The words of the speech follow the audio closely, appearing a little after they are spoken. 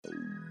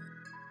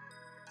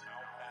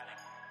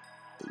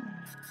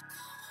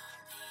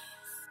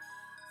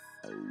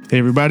Hey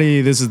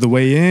everybody, this is The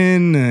Way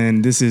In,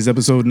 and this is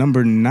episode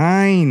number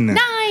 9. 9!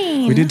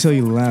 We did tell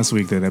you last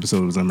week that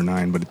episode was number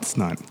 9, but it's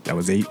not. That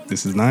was 8.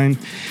 This is 9.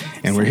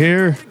 And we're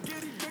here.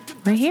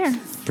 We're here.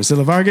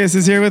 Priscilla Vargas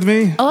is here with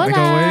me. Hola. Like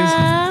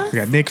always. We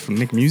got Nick from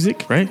Nick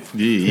Music, right?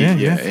 Yeah.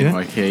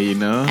 NYK, you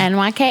know.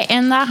 NYK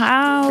in the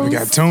house. We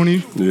got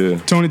Tony. Yeah.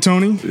 Tony.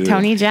 Yeah.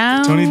 Tony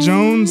Jones. Tony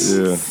Jones.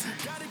 Yeah.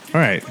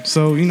 All right.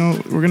 So,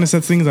 we're going to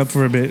set things up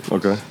for a bit.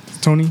 Okay.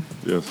 Tony,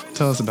 Yes.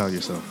 tell us about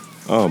yourself.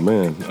 Oh,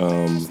 man.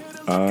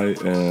 I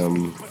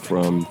am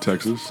from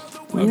Texas.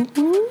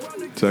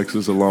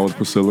 Texas, along with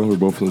Priscilla. We're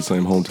both from the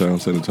same hometown,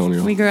 San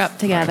Antonio. We grew up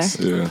together. Nice.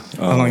 Yeah.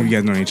 How long have you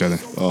guys known each other?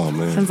 Oh,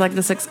 man. Since like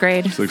the 6th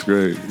grade. 6th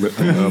grade.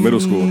 Middle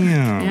school.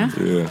 Yeah.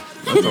 Yeah.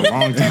 That's a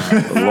long time. A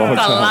long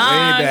That's a time.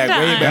 long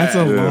time. That's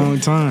a long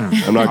time.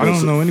 I'm not I gonna don't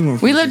say- know anyone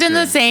from We lived in the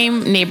Texas.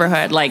 same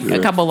neighborhood, like Yeah. a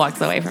couple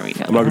blocks away from each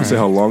I'm other. not going to say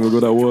how long ago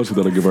that was,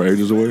 because that'll give our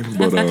ages away.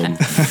 But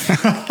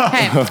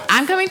Hey,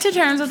 I'm coming to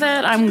terms with it.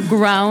 I'm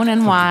grown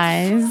and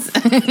wise.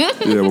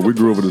 yeah, but we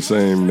grew up in the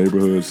same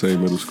neighborhood,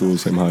 same middle school,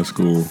 same high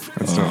school.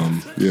 That's dope.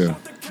 Yeah.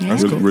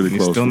 That's really, cool. really You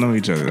close. still know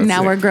each other. That's Now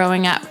sick. we're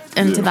growing up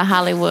into Yeah. the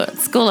Hollywood,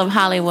 School of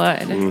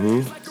Hollywood.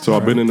 So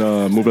I've been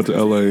moved out to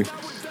LA,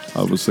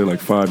 I would say like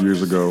 5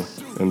 years ago,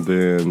 and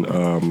then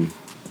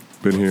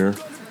been here,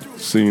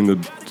 seen the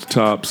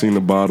top, seen the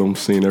bottom,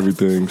 seen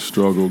everything,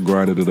 struggled,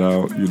 grinded it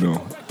out.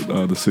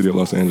 The city of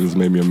Los Angeles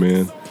made me a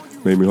man,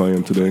 made me who I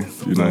am today.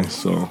 Nice.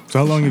 So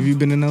how long have you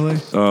been in LA?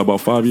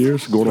 about 5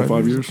 years, going on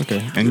 5 years.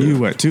 Okay. And you,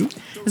 what, 2?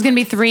 It's going to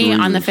be 3 3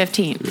 on the years.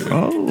 15th.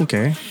 Oh,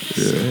 okay.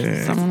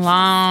 Some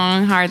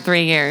long, hard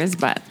 3 years,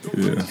 but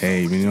Yeah.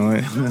 Hey, you know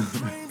what?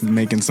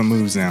 Making some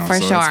moves now. for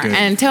so that's sure. good.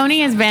 And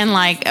Tony has been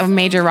like a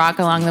major rock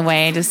along the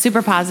way, just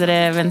super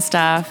positive and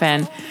stuff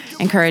and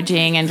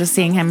encouraging, and just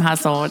seeing him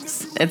hustle.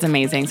 It's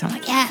amazing. So I'm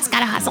like, yes,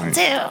 gotta hustle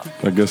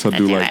too. I guess I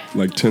do do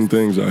like 10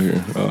 things out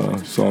here.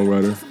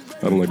 Songwriter.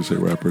 I don't like to say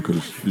rapper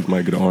because you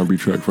might get an R&B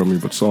track from me,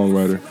 but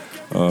songwriter.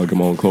 Got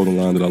my own clothing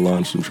line that I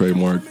launched and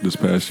trademarked this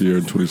past year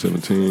in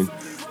 2017.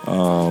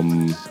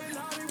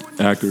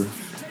 Actor,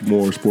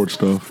 more sports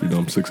stuff.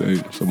 I'm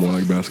 6'8", so more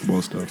like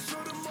basketball stuff.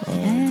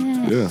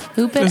 Yeah.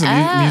 Hoop it Listen,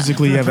 up.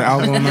 musically, you have an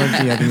album. Or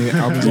do you have any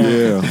albums?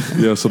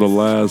 Yeah. So the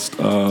last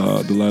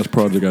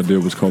project I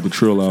did was called the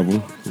Trill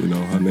album.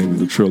 I named it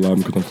the Trill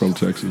album because I'm from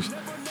Texas.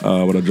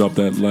 But I dropped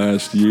that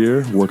last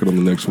year. Working on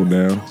the next one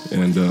now,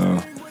 and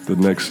the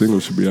next single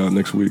should be out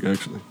next week.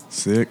 Actually.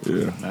 Sick.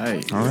 Yeah.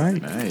 Nice. All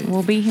right. Nice.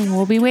 We'll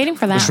be waiting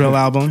for that. The Shrill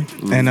album.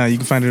 And you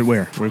can find it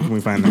where? Where can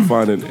we find that?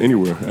 Find it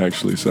anywhere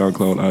actually.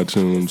 SoundCloud,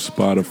 iTunes,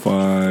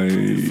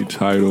 Spotify,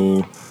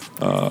 Tidal,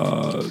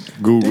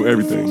 Google,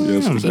 everything.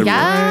 Yes, it's everywhere.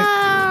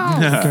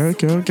 Yeah.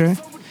 Okay.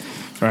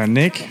 All right,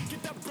 Nick.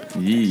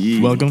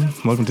 Yeah.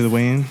 Welcome to The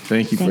Way In.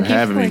 Thank you Thank for you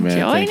having for me, man.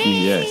 Thank you.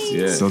 joining.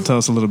 Yes. So tell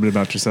us a little bit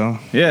about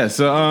yourself. Yeah,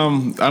 so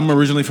I'm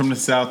originally from the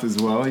South as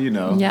well,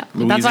 Yeah.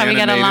 That's why we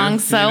get Louisiana along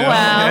native, so you know?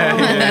 well.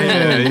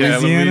 Yeah,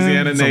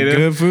 Louisiana some native.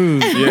 good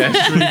food. Yeah,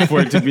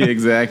 Shreveport to be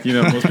exact.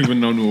 Most people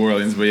know New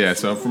Orleans, but yeah,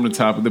 so I'm from the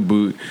top of the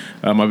boot.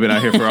 I've been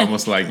out here for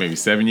almost like maybe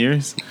 7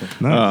 years.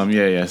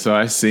 Nice. So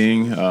I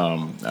sing.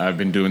 I've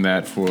been doing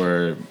that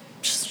for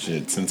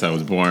since I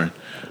was born.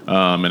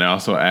 And I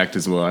also act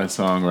as well. I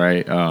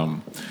songwrite.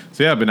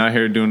 So yeah, I've been out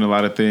here doing a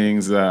lot of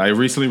things. I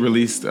recently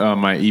released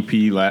my EP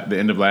the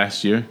end of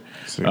last year.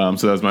 So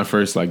that was my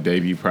first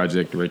debut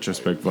project,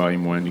 Retrospect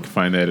Volume 1. You can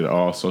find that at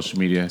all social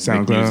media.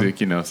 SoundCloud. Nick Music,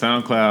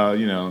 SoundCloud,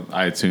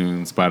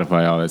 iTunes,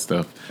 Spotify, all that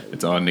stuff.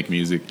 It's all Nick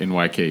Music,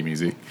 NYK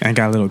Music. I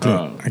got a little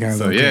clip.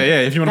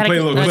 If you want to play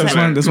a little clip.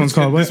 This one's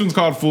called what? This one's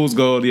called Fool's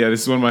Gold. Yeah,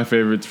 this is one of my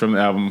favorites from the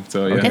album.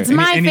 So yeah. It's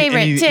my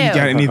favorite, too. You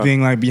got anything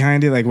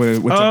behind it? Like what's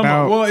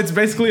about? Well, it's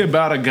basically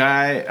about a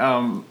guy.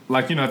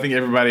 I think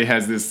everybody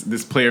has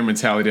this player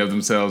mentality of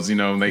themselves. They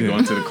go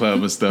into the club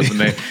and stuff, and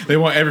they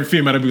want every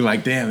female to be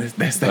like, "Damn, that's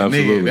that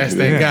Absolutely. nigga, that's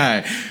that Yeah.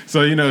 guy."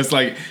 So it's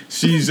like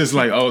she's just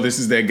like, "Oh, this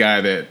is that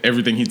guy that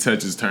everything he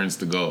touches turns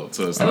to gold."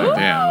 So it's like,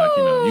 damn,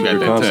 you got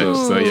Good that concept. touch.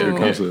 So Good yeah.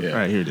 concept. All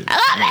right, here it is.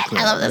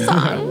 I love this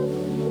song.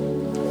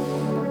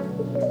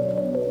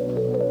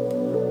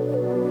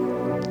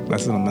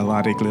 That's a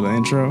melodic little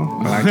intro.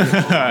 I like it.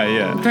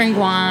 Yeah. Drink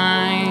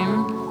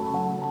wine.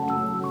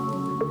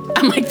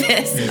 I'm like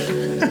this.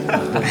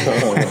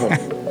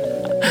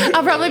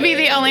 I'll probably be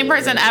the only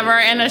person ever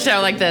in a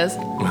show like this.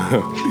 And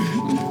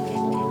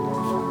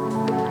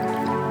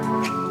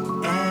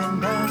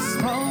I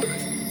smoke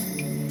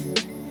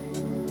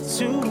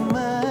too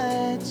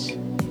much.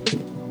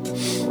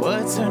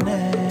 What's her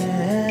name?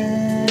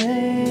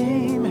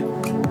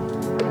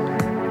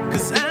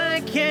 'Cause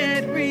I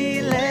can't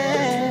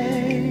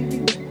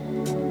relate to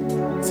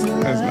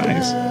That's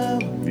nice.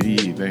 love.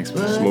 Yeah, thanks,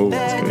 man. Smooth.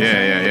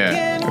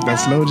 Yeah. Got that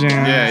slow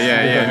jam.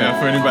 Yeah. Now,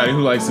 for anybody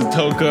who likes to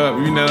toke up,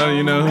 who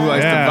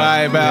likes Yeah. to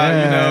vibe out,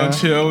 Yeah.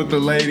 chill with the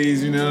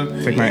ladies,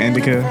 Like my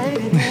indica.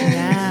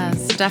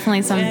 Yes,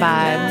 definitely some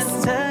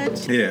vibes.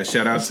 Yeah,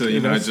 shout out to, I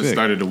that's just sick.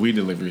 started a weed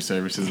delivery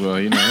service as well,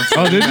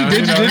 Oh, did you?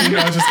 Did you?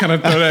 just kind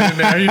of throw that in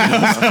there,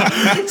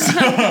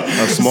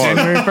 That's smart.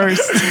 January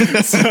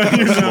 1st.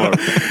 Smart.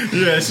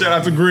 Yeah, shout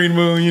out to Green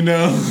Moon,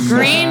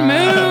 Green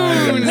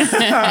Moon.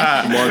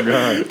 Smart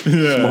guy.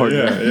 Smart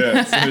guy.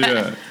 Yeah. So,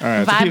 yeah. All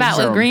right. Vibe out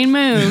with Green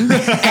Moon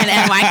and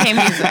NYK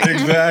Music.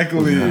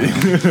 Exactly.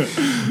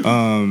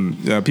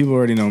 Yeah, people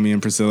already know me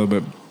and Priscilla,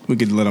 but we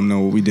could let them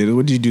know what we did.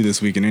 What did you do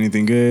this weekend?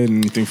 Anything good?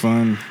 Anything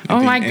fun?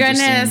 Oh, my Anything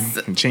interesting?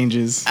 goodness.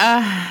 Changes?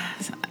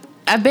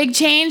 A big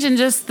change in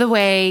just the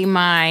way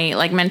my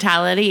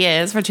mentality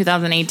is for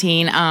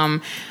 2018.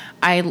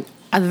 I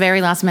at the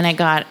very last minute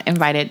got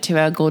invited to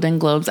a Golden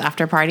Globes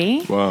after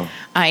party. Wow.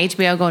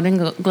 HBO Golden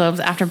Globes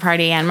after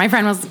party, and my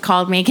friend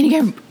called me. Can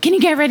you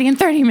get ready in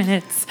 30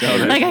 minutes?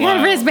 I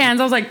got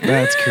wristbands. I was like,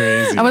 That's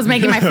crazy. I was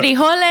making my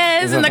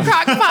frijoles in the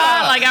crock pot.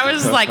 I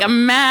was a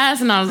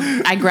mess, and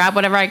I grabbed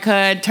whatever I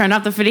could, turned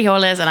off the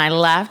frijoles, and I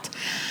left.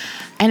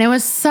 And it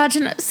was such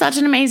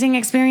an amazing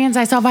experience.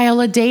 I saw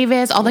Viola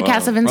Davis, all the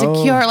cast of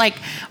Insecure. I was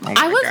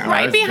God,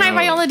 right that's behind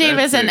dope. Viola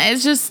Davis, and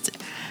it's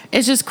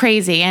just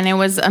crazy. And it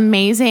was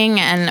amazing.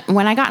 And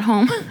when I got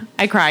home,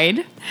 I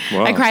cried.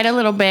 Wow. I cried a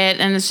little bit,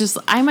 and it's just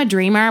I'm a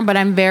dreamer, but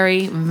I'm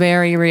very,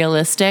 very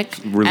realistic.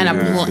 Really and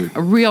realistic.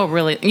 real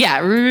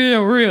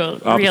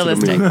Opposite of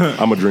realistic. me.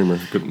 I'm a dreamer.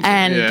 Couldn't-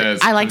 And Yeah,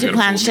 it's I like to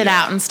plan beautiful, shit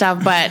yeah. out and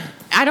stuff, but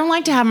I don't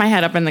like to have my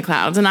head up in the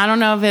clouds. And I don't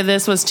know if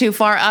this was too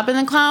far up in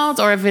the clouds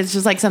or if it's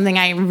just something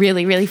I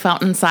really, really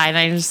felt inside.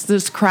 I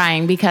was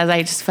crying because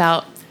I just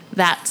felt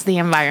that's the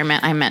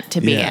environment I meant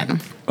to be in.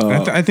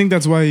 I think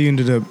that's why you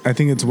ended up. I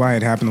think it's why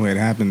it happened the way it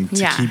happened to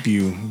Yeah. keep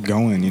you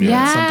going.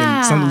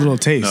 Yeah. Some little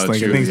taste. No, I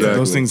true, think that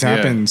those exactly. things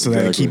happen Yeah, so that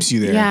it exactly. keeps you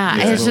there. Yeah,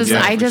 it's just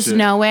Yeah, I for just sure.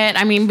 know it.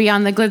 I mean,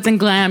 beyond the glitz and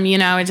glam,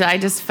 I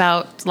just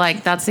felt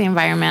like that's the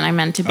environment I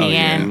meant to be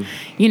in.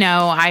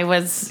 I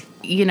was,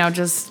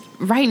 just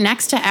right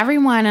next to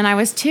everyone, and I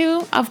was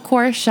too, of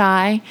course,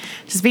 shy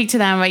to speak to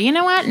them. But you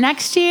know what?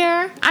 Next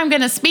year, I'm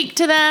gonna speak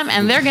to them,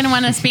 and they're gonna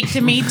want to speak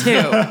to me too.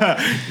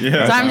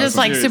 Yeah. So I'm just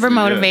super Seriously,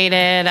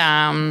 motivated.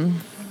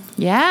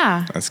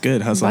 Yeah. That's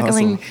good.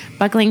 Hustle.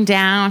 Buckling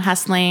down,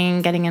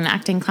 hustling, getting an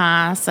acting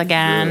class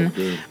again.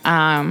 Good.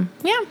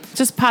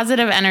 Just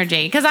positive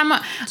energy. Because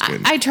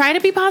good. I try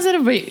to be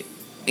positive, but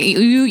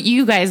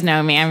you guys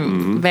know me.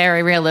 I'm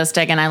very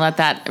realistic, and I let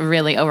that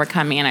really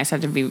overcome me, and I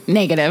start to be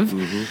negative.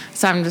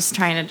 So I'm just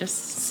trying to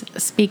just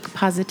speak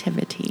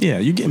positivity. Yeah,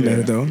 you getting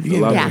better though. You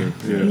getting lot better.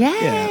 better.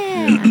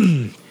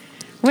 Yeah.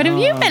 What have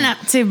you been up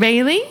to,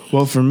 Bailey?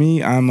 Well, for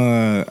me,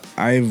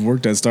 I've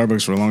worked at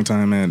Starbucks for a long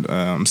time, and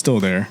I'm still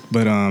there.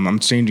 But I'm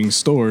changing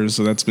stores,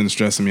 so that's been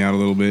stressing me out a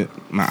little bit.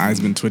 My eyes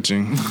been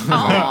twitching.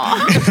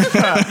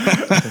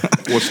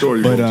 What story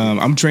you But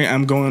going to?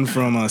 I'm going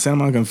from Santa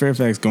Monica and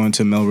Fairfax, going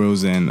to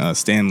Melrose and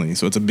Stanley.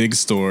 So it's a big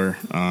store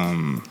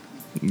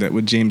that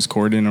with James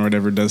Corden or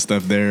whatever does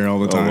stuff there all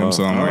the time. wow.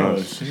 So I'm Oh,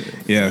 like, shit.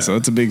 yeah. So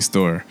it's a big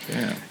store.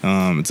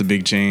 Yeah. It's a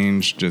big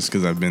change just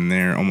because I've been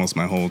there almost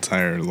my whole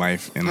entire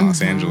life in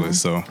Los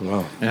Angeles. So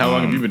Wow. And how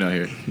long have you been out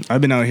here?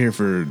 I've been out here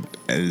for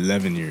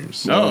 11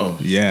 years. Oh.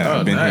 Yeah, Oh,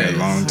 I've been here nice. a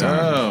long time.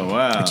 Oh,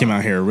 wow. I came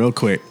out here real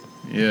quick,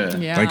 Yeah.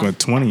 Yeah. like what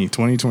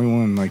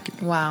 2021, like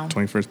Wow.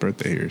 21st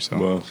birthday here. So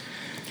Wow.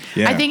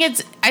 yeah, I think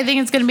it's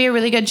going to be a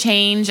really good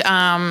change.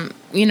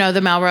 The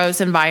Melrose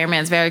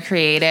environment is very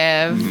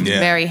creative, Yeah.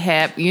 very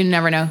hip. You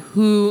never know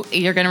who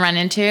you're going to run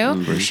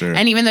into. for sure.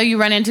 And even though you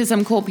run into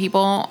some cool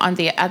people at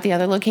the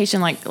other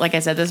location, like I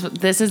said,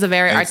 this is a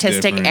very It's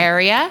artistic different.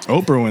 area.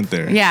 Oprah went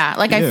there. Yeah,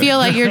 I Yeah. feel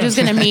like you're just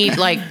going to meet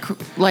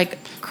like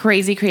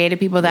crazy creative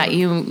people that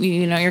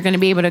you're going to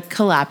be able to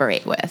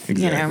collaborate with.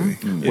 Exactly.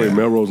 Wait,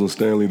 Melrose and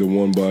Stanley, the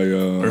one by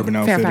Urban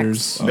Fairfax.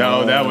 Outfitters.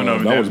 No, that one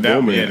over that was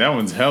booming. Yeah, that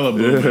one's hella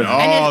booming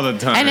all the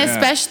time. And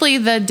especially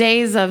the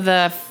days of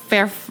the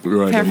Fairfax.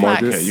 the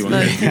market. Yeah, you the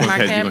want to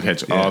market.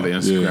 catch all the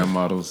Instagram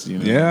models,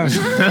 Yeah,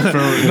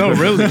 no,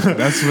 really,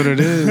 that's what it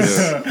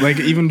is. Like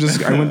even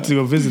just, I went to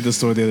go visit the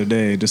store the other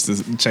day just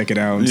to check it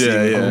out and see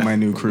Yeah. who my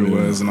new crew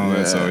was and all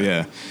that. So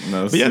yeah,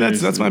 No, but yeah, that's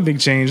seriously. my big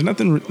change.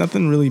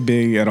 Nothing really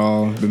big at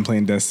all. Been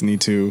playing Destiny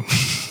 2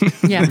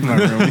 Yeah. in my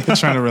room,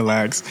 trying to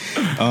relax.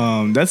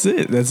 That's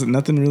it. That's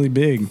nothing really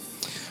big.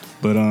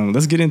 But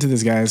let's get into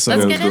this, guys. So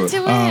Let's Let's get do it.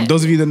 into it.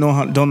 those of you that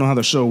don't know how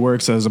the show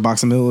works, there's a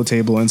box in the middle of the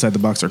table. Inside the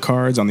box are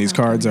cards. On these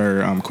cards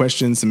are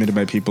questions submitted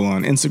by people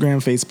on Instagram,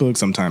 Facebook,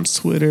 sometimes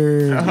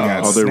Twitter. We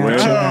got Are they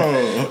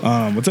Snapchat.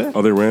 random? What's that?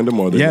 Are they random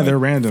or are they Yeah, like they're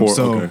random. four?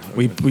 So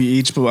Okay. we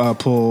each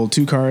pull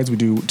two cards. We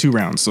do 2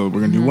 rounds. So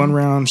we're gonna do one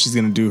round. She's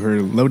gonna do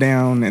her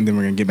lowdown, and then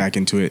we're gonna get back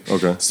into it.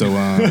 Okay. So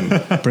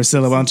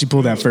Priscilla, why don't you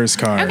pull that first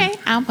card? Okay,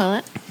 I'll pull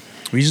it.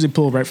 We usually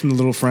pull right from the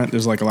little front.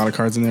 There's like a lot of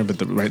cards in there, but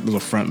the right little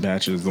front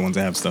batch is the ones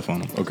that have stuff on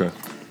them. Okay.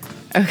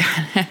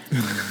 Okay.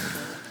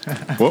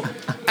 Well,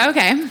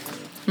 Okay.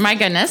 My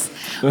goodness.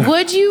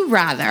 Would you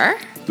rather?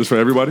 just for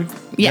everybody?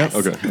 Yes.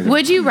 Okay, okay.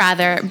 Would you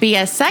rather be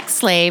a sex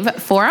slave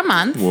for a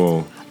month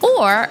Whoa.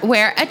 or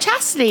wear a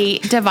chastity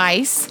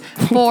device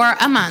for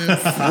a month?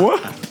 What?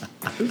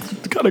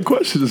 What kind of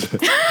question is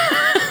that?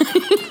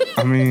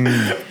 I mean,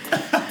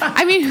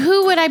 mean,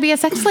 who would I be a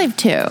sex slave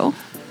to?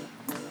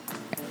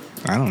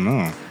 I don't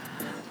know.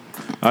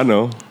 I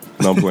know.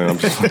 No, I'm playing. I'm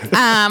just playing.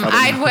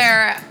 I'd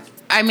wear.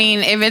 I mean,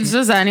 if it's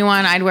just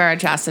anyone, I'd wear a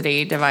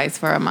chastity device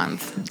for a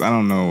month. I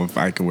don't know if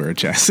I could wear a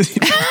chastity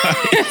device.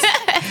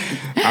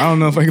 I don't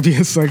know if I could be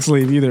a sex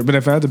slave either. But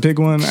if I had to pick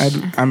one,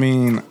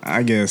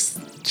 I guess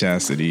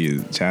chastity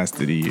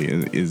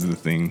is the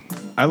thing.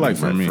 I like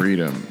for my me.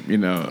 freedom, you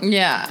know.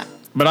 Yeah.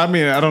 But I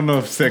mean, I don't know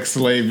if sex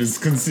slave is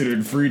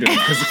considered freedom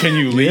because can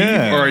you leave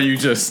Yeah. or are you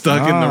just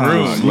stuck in the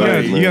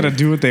room? You gotta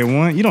do what they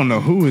want. You don't know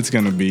who it's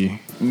gonna be.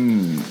 I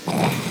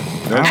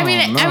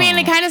mean,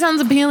 it kind of sounds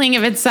appealing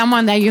if it's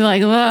someone that you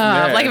like. Ugh.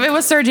 Yeah. Like if it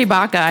was Sergi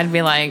Baca, I'd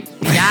be like,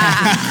 yeah,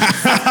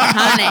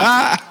 honey,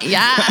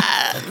 yeah.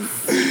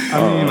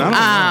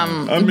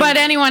 I don't know. But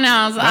anyone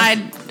else,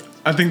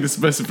 I think the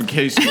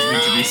specifications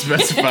need to be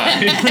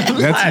specified.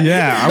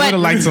 I would have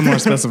liked some more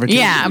specifications.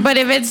 Yeah, but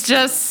if it's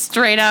just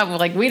straight up,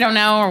 like we don't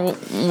know or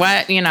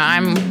what,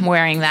 I'm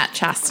wearing that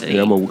chastity.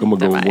 Yeah, I'm gonna go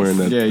device. wearing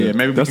that. Yeah.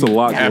 Maybe that's a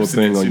lot little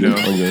thing on your.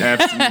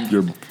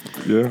 Abstinence.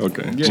 Yeah.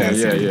 Okay.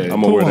 Yeah.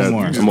 I'm gonna wear that.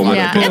 more. I'm gonna wear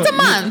Yeah, that. it's a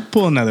month.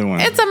 Pull another one.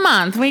 It's a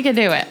month. We could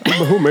do it.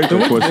 Who made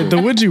that question? The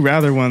would you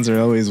rather ones are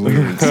always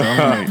weird. So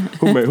I'm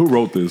like, Who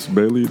wrote this?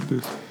 Bailey did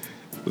this?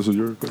 This was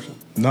your question?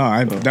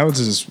 no, that was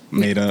just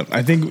made up.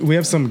 I think we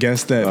have some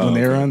guests that when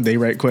they're on, they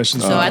write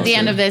questions. So at the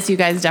end of this, you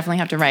guys definitely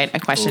have to write a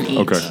question each.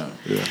 Okay.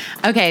 Yeah.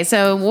 Okay,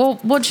 so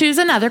we'll choose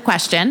another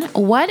question.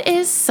 What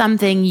is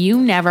something you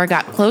never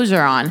got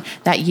closure on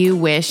that you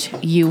wish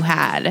you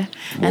had?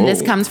 And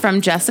this Whoa. comes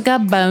from Jessica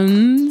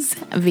Bones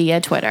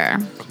via Twitter.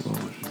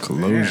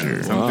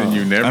 Closure. Something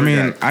you never. I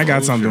mean, I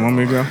got something. Want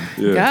me to go?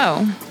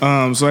 Yeah.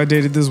 Go. So I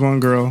dated this one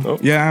girl. Oh.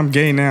 Yeah, I'm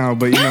gay now,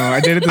 but I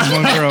dated this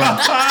one girl.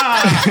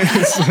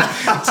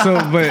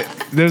 But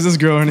there's this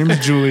girl. Her name is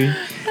Julie,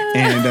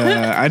 and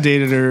I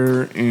dated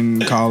her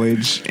in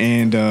college,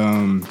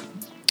 and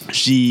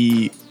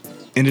she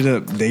ended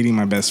up dating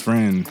my best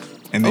friend.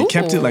 And they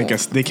kept it like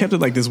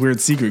this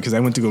weird secret because I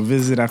went to go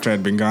visit after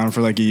I'd been gone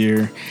for like a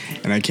year,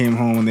 and I came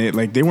home and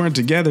they weren't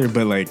together,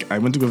 but like I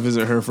went to go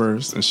visit her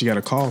first, and she got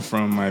a call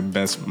from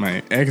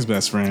my ex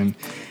best friend,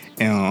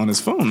 and on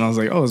his phone, and I was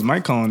like, "Oh, is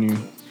Mike calling you?"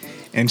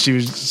 And she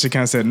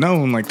kind of said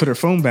no and like put her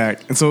phone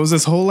back, and so it was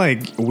this whole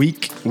like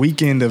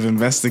weekend of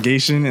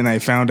investigation, and I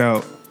found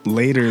out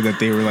later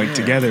that they were like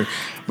together.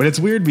 But it's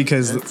weird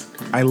because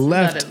I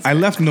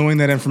left knowing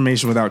that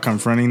information without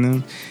confronting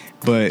them,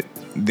 but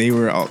they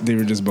were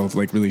just both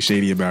like really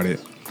shady about it.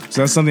 So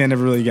that's something I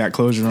never really got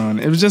closure on.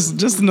 It was just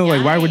to know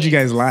like, why would you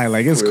guys lie?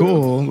 Like, it's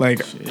cool. Like,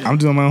 I'm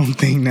doing my own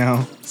thing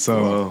now.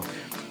 So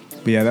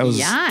but yeah, that was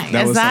Is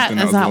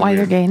something that why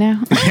you're gay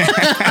now?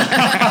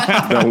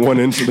 That one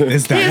incident.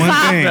 It's that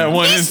one thing. That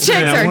one These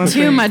incident. chicks are one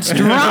too thing. much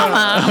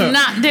drama. I'm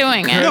not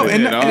doing it. No,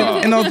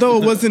 and although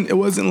it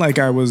wasn't like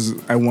I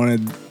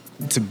wanted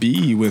to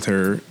be with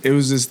her. It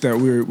was just that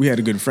we had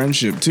a good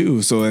friendship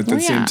too. So at the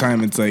same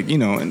time, it's like,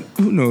 and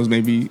who knows,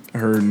 maybe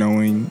her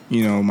knowing,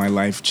 my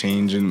life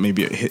changed and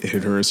maybe it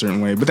hit her a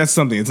certain way. But that's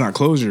something, it's not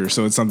closure.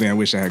 So it's something I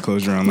wish I had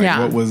closure on. Like,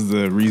 what was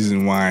the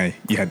reason why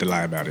you had to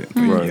lie about it?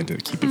 Like, you had to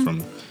keep it from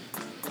me.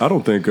 I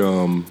don't think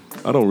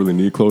I don't really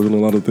need closure on a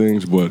lot of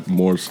things, but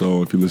more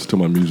so if you listen to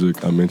my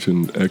music, I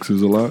mention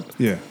exes a lot.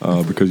 Yeah.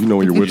 Because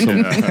when you're with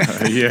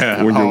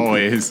somebody,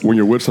 Always. when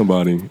you're with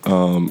somebody,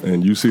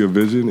 and you see a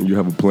vision and you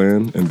have a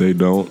plan and they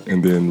don't,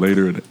 and then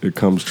later it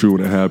comes true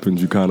and it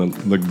happens, you kind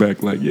of look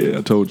back like, yeah,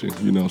 I told you,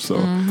 So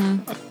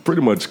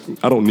pretty much,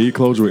 I don't need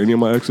closure with any of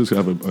my exes. I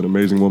have an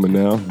amazing woman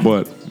now,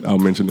 but I'll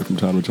mention it from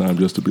time to time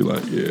just to be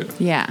like,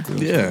 Yeah.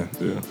 Yeah.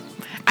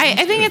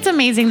 I think it's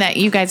amazing that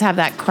you guys have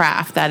that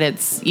craft that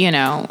it's,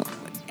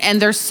 and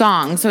there's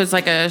songs. So it's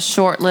like a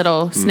short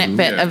little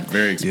snippet of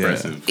very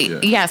expressive.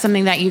 Yeah,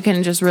 something that you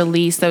can just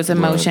release those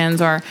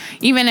emotions, or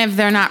even if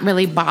they're not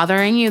really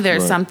bothering you,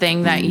 there's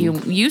something that you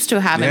used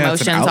to have it's an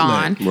emotions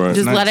on. outlet. Right.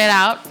 Just let it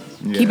out.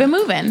 Keep it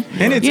moving.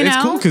 And it's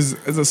cool because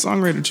as a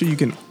songwriter too, you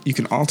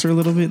can alter a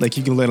little bit. Like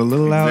you can let a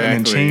little out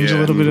and then change a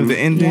little bit of the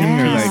ending,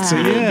 or like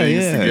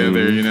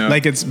Together,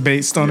 like it's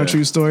based on a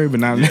true story, but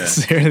not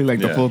necessarily like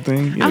the full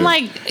thing. I'm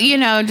like,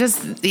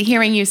 just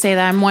hearing you say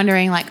that, I'm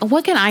wondering like,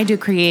 what can I do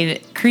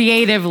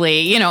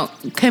creatively,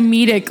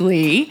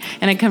 comedically,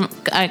 in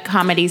a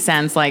comedy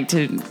sense, like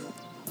to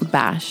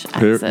bash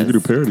exes. You could do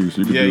parodies.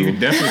 You can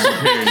definitely do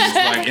parodies,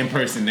 like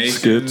impersonations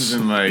skits.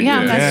 and like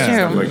that's true.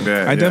 stuff like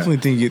that. I definitely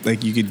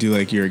think you could do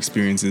like your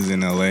experiences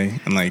in LA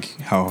and like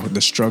how the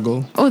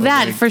struggle. Oh,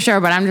 that for sure.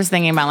 But I'm just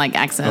thinking about like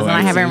exes, and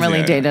I haven't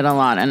really dated a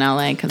lot in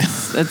LA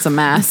because it's a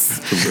mess.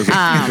 It's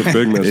a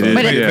big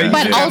mess.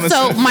 But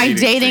also my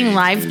dating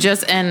life,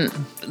 just and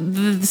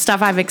the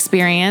stuff I've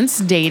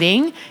experienced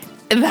dating.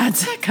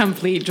 That's a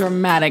complete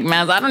dramatic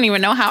mess. I don't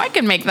even know how I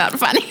can make that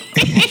funny.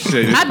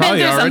 I've been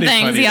through some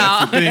things,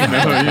 y'all.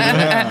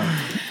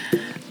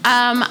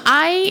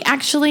 I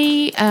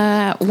actually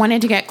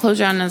wanted to get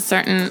closure on a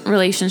certain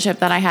relationship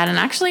that I had, and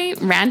actually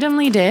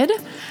randomly did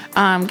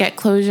get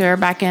closure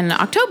back in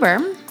October.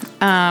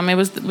 It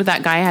was with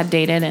that guy I had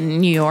dated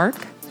in New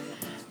York.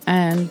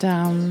 And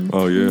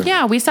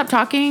yeah, we stopped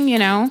talking,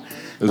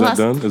 Is that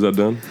done? Is that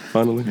done?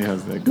 Finally? Yeah,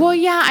 how's that going? Well,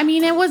 yeah, I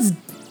mean,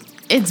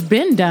 it's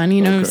been done,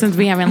 you know, Okay. since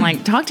we haven't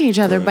like talked to each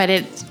other, Right. but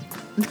it's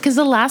because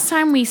the last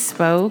time we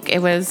spoke,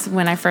 it was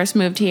when I first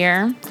moved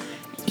here.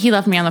 He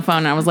left me on the phone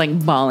and I was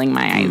like bawling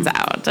my eyes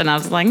out and I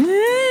was like,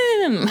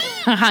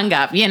 hung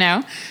up, you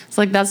know? It's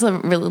like, that's the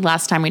really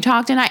last time we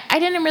talked. And I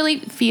didn't really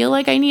feel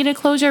like I needed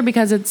closure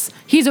because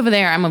he's over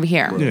there, I'm over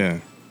here. Yeah.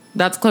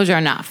 That's closure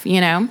enough, you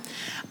know?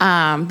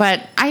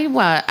 But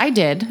I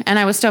did, and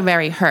I was still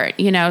very hurt,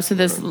 you know? So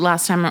this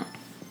last time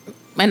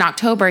in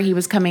October, he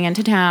was coming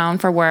into town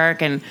for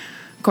work, and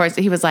of course,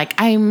 he was like,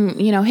 I'm,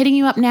 you know, hitting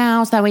you up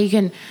now so that way you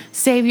can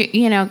save,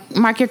 you know,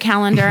 mark your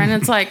calendar. And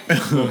it's like,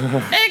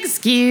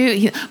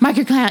 mark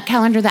your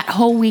calendar that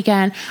whole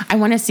weekend. I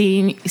want to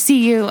see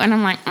you. And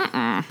I'm like,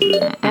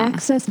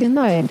 Access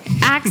denied.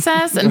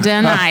 access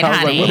denied,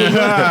 honey.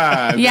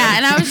 Yeah,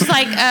 and I was just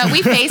like,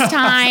 we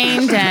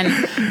FaceTimed,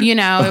 and you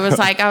know, it was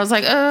like I was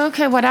like, oh,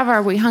 okay, whatever.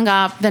 We hung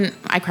up. Then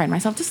I cried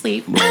myself to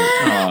sleep.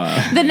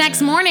 The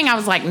next morning, I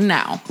was like,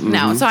 no.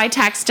 So I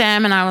texted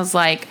him, and I was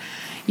like,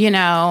 you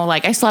know,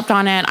 like I slept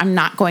on it. I'm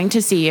not going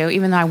to see you,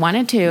 even though I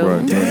wanted to.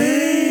 Right.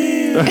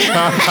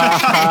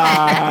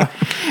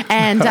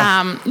 And,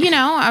 you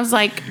know, I was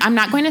like, I'm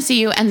not going to see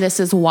you, and this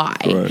is why.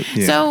 Right.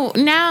 Yeah. So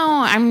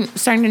now I'm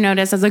starting to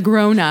notice as a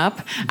grown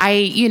up, I,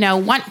 you know,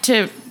 want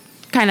to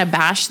kind of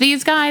bash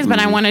these guys, but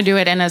I want to do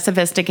it in a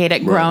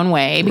sophisticated, grown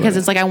way because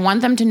it's like I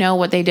want them to know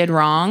what they did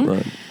wrong.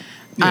 Right.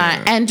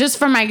 And just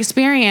from my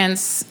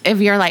experience,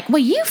 if you're like, well,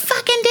 you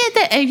fucking did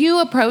that, if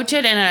you approach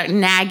it in a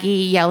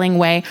naggy, yelling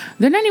way,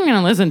 they're not even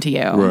going to listen to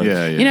you. Right.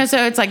 Yeah. You know,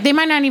 so it's like they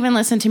might not even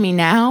listen to me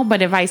now,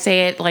 but if I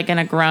say it like in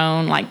a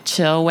grown, like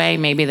chill way,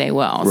 maybe they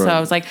will. So Right. I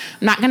was like,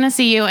 I'm not going to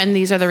see you, and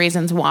these are the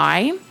reasons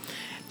why.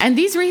 And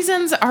these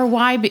reasons are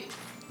why.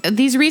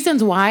 These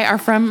reasons why are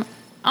from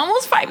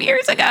almost 5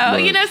 years ago.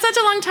 Right. You know, such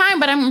a long time.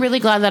 But I'm really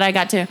glad that I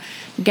got to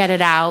get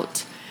it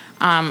out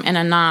in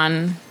a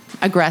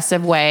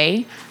non-aggressive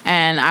way.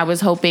 And I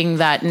was hoping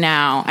that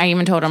now, I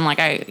even told him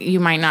like, you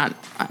might not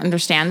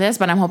understand this,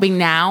 but I'm hoping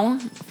now,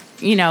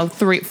 you know,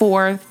 3,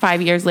 4,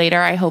 5 years later,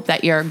 I hope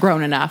that you're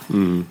grown enough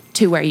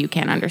to where you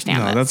can understand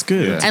No, this. that's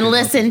good. Yeah. And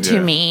listen to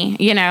Yeah. me,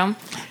 you know.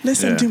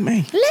 Listen Yeah. to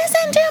me.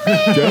 Listen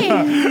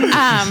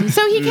to me.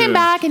 So he came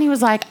back and he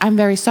was like, I'm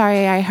very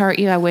sorry I hurt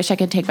you. I wish I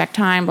could take back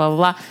time, blah,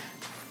 blah, blah.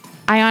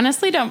 I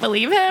honestly don't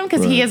believe him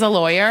because he Right. is a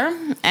lawyer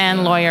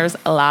and lawyers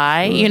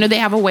lie. You know, they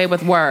have a way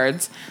with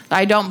words.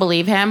 I don't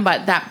believe him,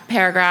 but that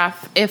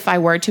paragraph, if I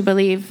were to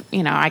believe,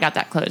 you know, I got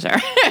that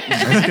closure.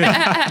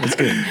 That's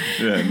good.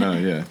 Yeah. No.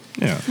 Yeah.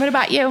 Yeah. What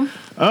about you?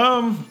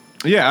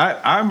 Yeah,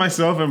 I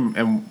myself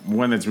am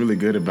one that's really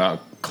good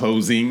about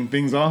closing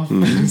things off.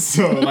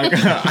 So like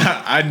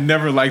I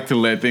never like to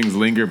let things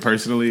linger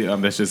personally.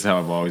 That's just how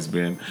I've always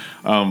been.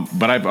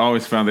 But I've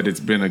always found that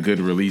it's been a good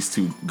release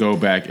to go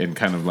back and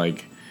kind of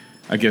like,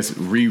 I guess,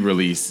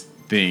 re-release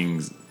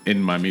things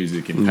in my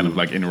music and kind of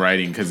like in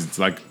writing, because it's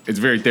like it's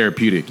very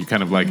therapeutic. You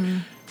kind of like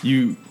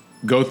you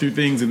go through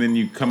things and then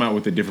you come out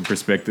with a different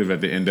perspective at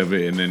the end of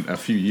it, and then a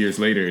few years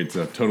later it's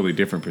a totally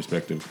different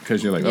perspective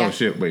because you're like, Yeah. oh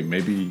shit, wait,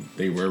 maybe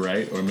they were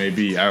right, or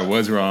maybe I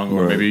was wrong,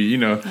 or Right. maybe, you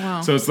know. Wow.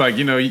 So it's like,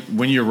 you know,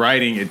 when you're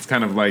writing, it's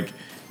kind of like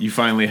you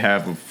finally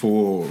have a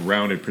full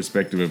rounded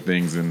perspective of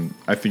things, and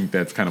I think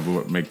that's kind of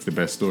what makes the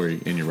best story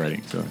in your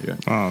writing. So yeah.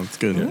 Oh, that's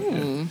good.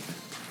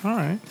 All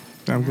right.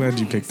 I'm glad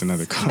you picked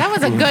another card. That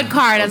was a good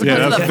card as opposed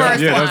to the that's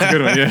first one. that's a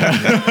good one.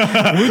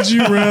 Yeah. Would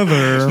you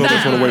rather?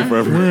 Just want to wait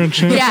forever. We're in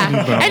Chelsea Yeah,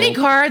 about- any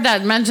card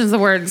that mentions the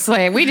word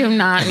slave, we do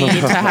not need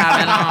to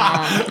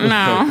have it on.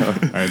 No.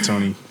 All right,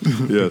 Tony.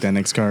 Yes. That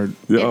next card.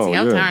 Yeah, It's oh,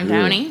 your yeah, turn,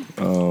 yeah. Tony.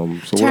 So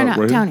Turn we're up, right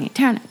here? Tony.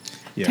 Turn up.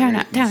 Yeah, Turn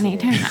right. up, Tony.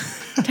 Turn up.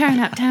 Turn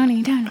up,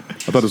 Tony. Turn up. I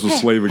thought this was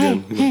slave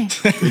again. Hey.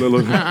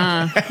 Look.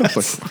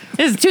 This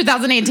is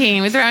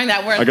 2018. We're throwing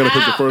that word I gotta out.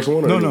 pick the first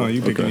one. Or No,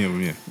 you pick okay. any of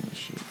them. Yeah.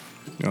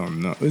 Oh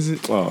no, is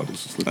it? Oh,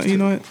 this is You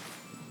know what?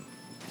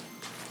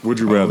 Would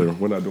you rather?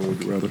 We're not doing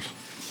would you rather.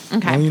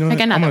 Okay, Well, you know pick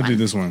what? I'm another gonna one. do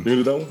this one. You gonna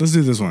do that one? Let's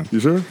do this one. You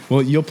sure?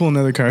 Well, you'll pull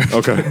another card.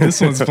 Okay.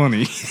 This one's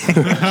funny.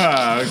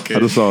 Okay. I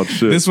just saw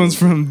shit. This one's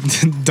from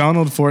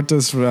Donald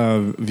Fortas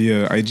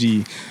via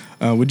IG.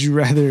 Would you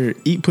rather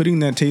eat pudding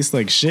that tastes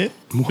like shit,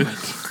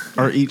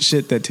 or eat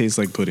shit that tastes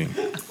like pudding?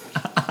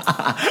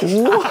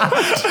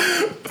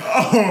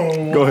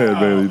 Go ahead,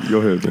 man. Go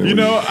ahead, man. You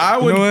know, I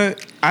You would. know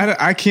what?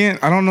 I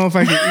can't. I don't know if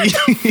I can eat.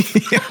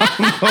 I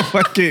don't know if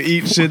I can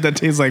eat shit that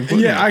tastes like pudding.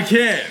 Yeah, I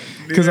can't.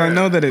 Because I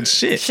know that it's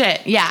shit.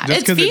 Shit, yeah. Just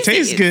it's because it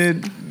tastes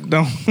feces. good,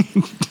 don't.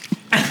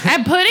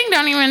 And pudding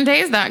don't even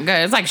taste that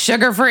good. It's like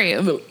sugar free.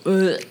 I'd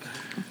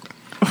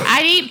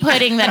eat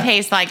pudding that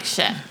tastes like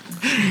shit.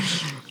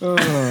 You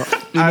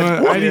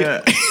know what?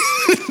 Yeah.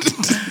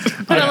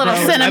 Put a little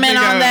cinnamon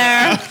on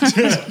there.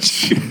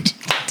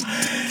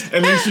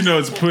 At least you know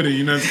it's pudding.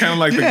 You know, it's kind of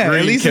like the Yeah, at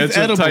green least it's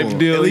ketchup type edible.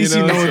 deal. At least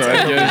you know, it's so I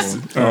edible. guess.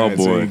 All Oh, right,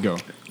 boy. So you go.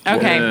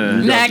 Okay,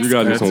 next. You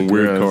got That's some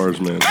weird gross.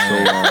 cards, man.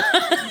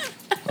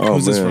 So,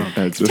 Who's this from?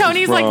 This is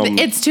Tony's like, from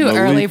it's too Malik-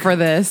 early for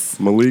this.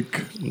 Malik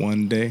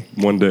One day.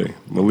 One Day.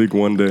 Malik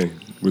One Day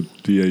with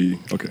DAE.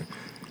 Okay.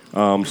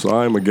 So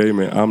I am a gay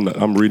man.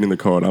 I'm reading the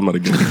card. I'm not a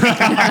gay man.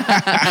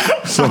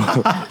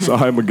 so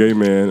I'm a gay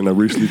man, and I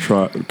recently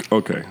tried.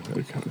 Okay,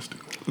 that kind of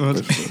stupid.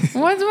 What's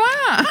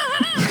wrong?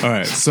 All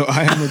right, so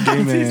I am a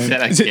gay man.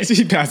 I can't.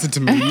 She passed it to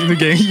me. You're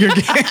gay. You're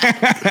gay.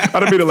 I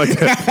don't mean it like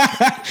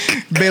that.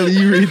 Bailey,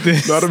 you read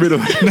this. No, I don't mean it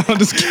like that. No, I'm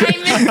just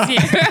kidding. I miss you.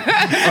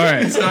 All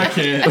right. So I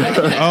can't.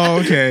 Oh,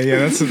 okay. Yeah,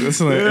 that's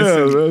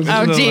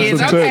Yeah, Oh, geez.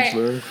 that's Okay.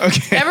 intense, man.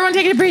 okay. Everyone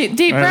take a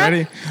deep All breath. right,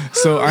 ready?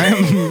 So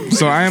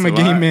I am a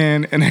gay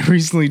man, and I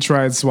recently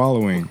tried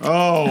swallowing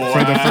Oh, for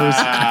the first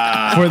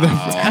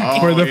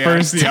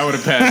first I would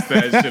have passed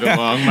that shit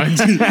along, my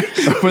G.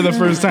 for the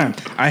first time.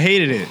 I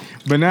hated it,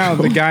 but now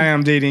the guy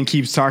I'm dating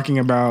keeps talking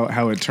about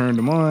how it turned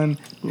him on.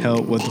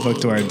 Help! What the fuck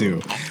do I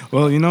do?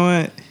 Well, you know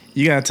what?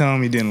 You gotta tell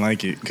him you didn't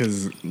like it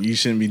because you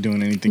shouldn't be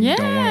doing anything you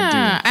don't want to do.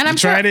 Yeah, and you I'm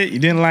tried sure- it, you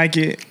didn't like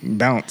it,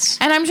 bounce.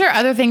 And I'm sure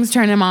other things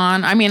turn him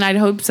on. I mean, I'd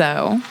hope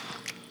so.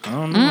 You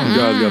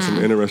guys got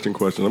some interesting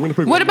questions. I'm gonna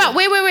pick. What one about?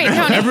 Wait,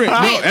 Tony.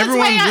 everyone-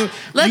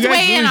 Let's you guys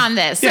weigh in do- on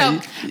this. yeah,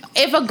 So,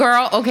 if a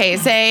girl,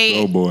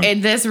 say, Oh, boy.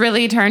 this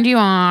really turned you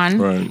on,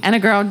 Right. and a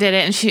girl did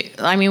it,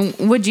 and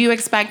would you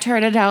expect her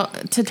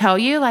to tell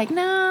you like,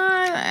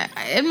 nah,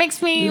 it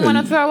makes me want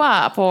to throw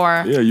up,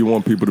 or Yeah, you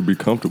want people to be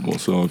comfortable.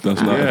 So if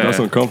that's not if that's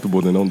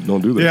uncomfortable, then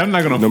don't do that. Yeah, I'm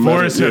not gonna No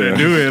matter- force her to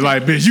do it.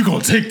 Like, bitch, you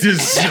gonna take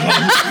this shit.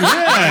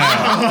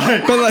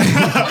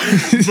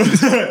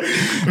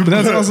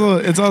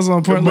 But it's also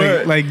important.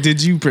 But- Like,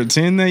 did you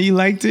pretend that you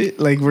liked it?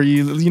 Like, were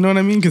you know what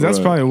I mean? Because that's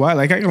Right. probably why.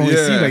 Like, I can only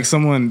see Yeah. like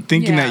someone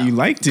thinking Yeah. that you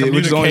liked it,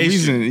 which is the only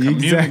reason.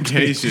 Exactly.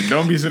 Communication.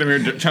 Don't be sitting here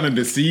trying to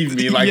deceive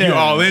me like you Yeah.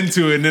 all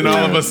into it, and then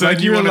all of a sudden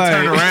Like, you you're want to like-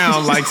 turn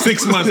around like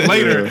 6 months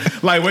later.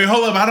 Like, wait,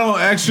 hold up, I don't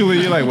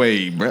actually. You're like,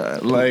 wait,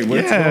 bruh, like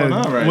what's going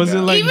on right Was now?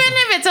 it like? even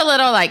if it's a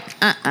little like,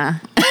 like Yeah.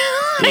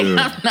 I'm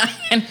not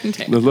gonna do it.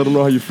 Just let them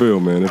know how you feel,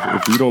 man.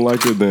 If you don't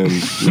like it, then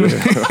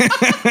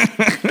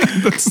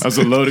That's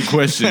a loaded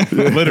question,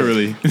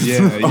 literally.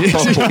 Yeah, but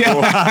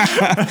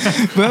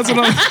that's what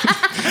I'm.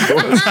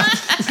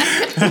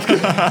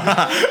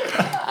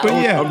 But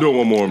yeah, I'm doing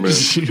one more, man.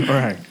 all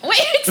right. Wait,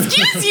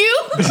 excuse you?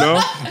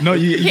 No, No,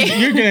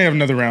 you're gonna have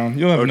another round.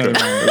 You'll have another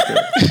round.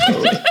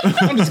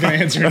 I'm just gonna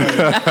answer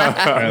another. All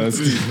right, let's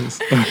do this.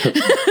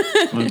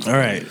 All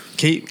right,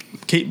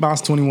 Kate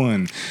Boss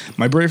 21.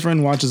 My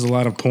boyfriend watches a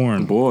lot of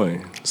porn.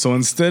 boy. So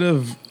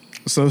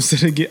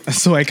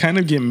I kind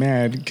of get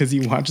mad because he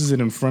watches it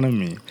in front of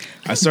me.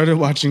 I started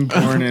watching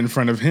porn in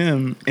front of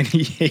him, and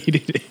he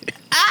hated it.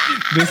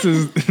 This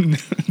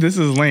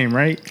is lame,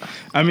 right?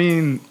 I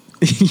mean,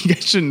 you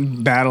guys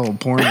shouldn't battle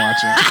porn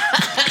watching.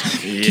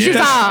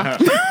 Stop.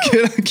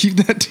 Keep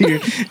that to You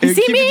see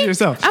keep it me? to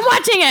yourself. I'm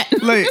watching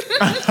it. Like,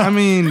 I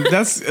mean,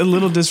 that's a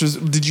little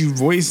disrespectful. Did you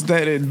voice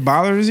that it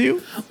bothers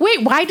you?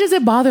 Wait, why does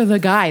it bother the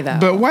guy though?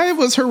 But why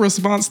was her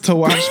response to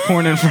watch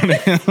porn in front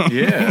of him?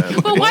 Yeah.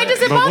 But why does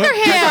it bother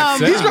him?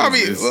 He's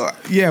probably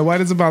why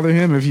does it bother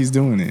him if he's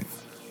doing it?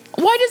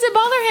 Why does it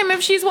bother him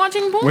if she's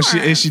watching porn?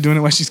 Is she doing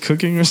it while she's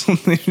cooking or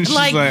something? She's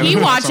like he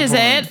watches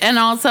it, and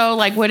also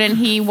like, wouldn't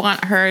he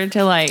want her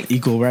to like,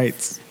 Equal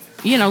rights.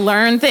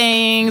 learn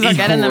things or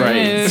get in the Equal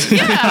mood?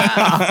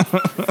 Yeah,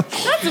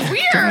 that's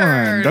weird. Come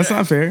on, that's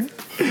not fair.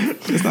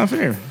 It's not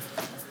fair.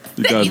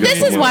 You guys got This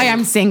some is more. why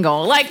I'm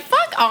single. Like,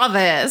 fuck all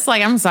this.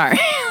 Like, I'm sorry.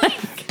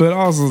 But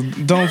also,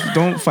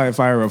 don't fight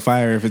fire with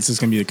fire if it's just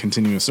gonna be a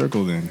continuous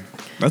circle. Then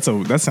that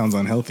sounds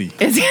unhealtty.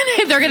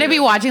 They're gonna be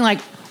watching like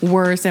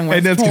worse and worse.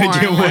 And that's porn.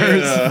 gonna get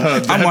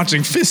worse. I'm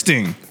watching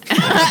fisting.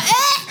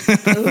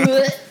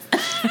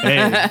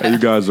 Hey, you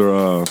guys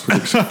are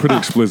pretty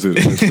explicit.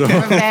 So,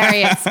 We're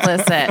very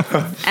explicit,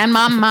 and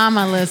my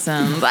mama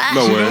listens.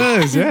 no She way.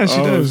 does, yeah, she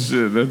Oh does.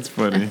 shit, that's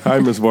funny. Hi,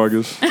 Miss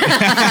Vargas.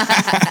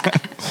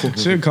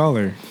 Should call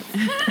her.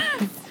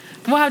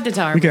 We'll have to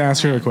tell her. We can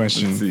ask her a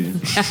question. Let's see.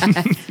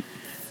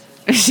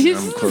 I'm She's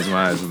gonna close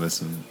my eyes and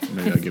listen.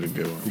 Maybe I'll get a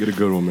good one. Get a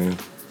good one, man.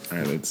 All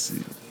right, let's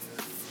see.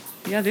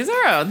 yeah. These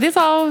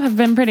all have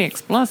been pretty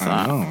explicit.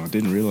 I don't know. I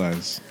didn't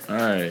realize. All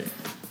right,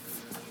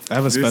 I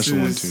have a This special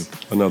one is- too.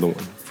 Another one.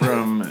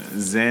 from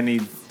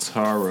Zanny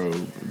Taro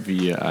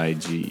via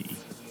IG.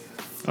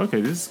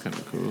 Okay, this is kind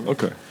of cool.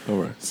 Okay. All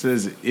right. It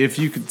says, if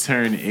you could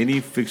turn any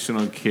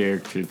fictional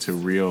character to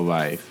real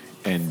life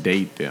and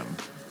date them,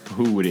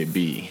 who would it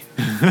be?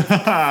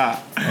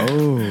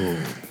 Oh,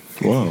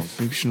 Wow.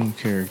 fictional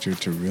character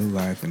to real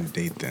life and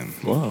date them.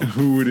 Wow.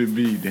 Who would it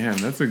be? Damn,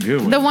 that's a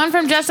good one. The one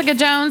from Jessica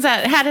Jones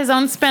that had his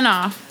own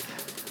spinoff.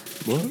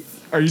 What?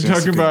 Are you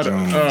Jessica talking about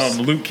Jones.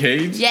 Luke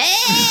Cage? Yeah.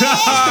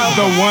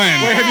 The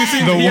one. Wait, have you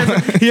seen?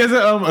 He has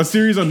a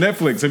series on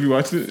Netflix. Have you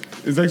watched it?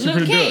 It's actually Luke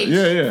pretty Cage.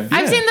 good. Yeah.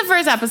 I've seen the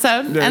first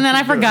episode, Yeah, and then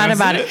I pretty good. forgot That's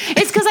about it. it.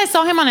 It's because I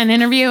saw him on an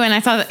interview, and I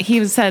saw that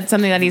he said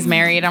something that he's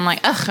married. I'm like,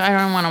 ugh, I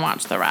don't want to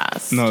watch the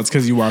rest. No, it's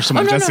because you watched him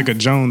on no, no. Jessica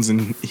Jones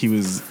and he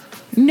was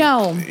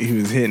No.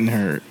 hitting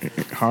her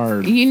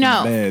hard. You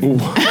know. In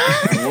bed.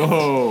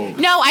 Whoa.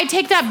 No, I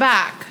take that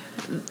back.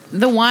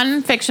 The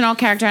one fictional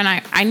character, and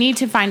I need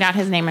to find out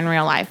his name in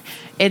real life.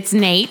 It's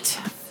Nate.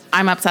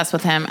 I'm obsessed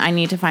with him. I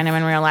need to find him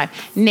in real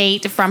life.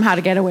 Nate from How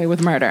to Get Away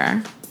with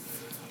Murder.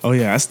 Oh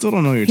yeah, I still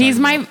don't know who you're He's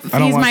talking my about. I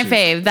don't he's watch my it.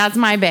 fave. That's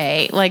my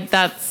bae. Like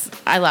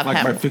I love Like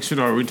him. by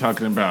fictional, are we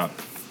talking about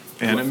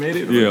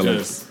animated or Yeah, like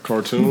just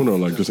cartoon or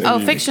like just Oh,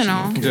 any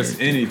fictional. just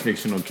any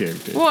fictional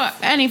character? Well,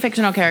 any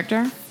fictional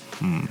character.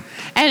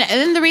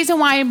 And the reason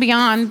why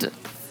beyond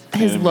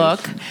his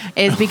look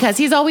is because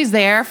he's always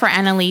there for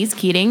Annalise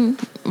Keating,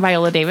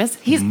 Viola Davis.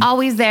 He's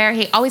always there.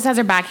 He always has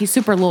her back. He's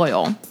super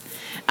loyal,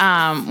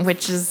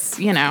 which is,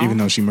 Even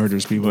though she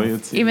murders people.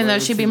 even though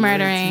she'd be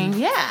murdering.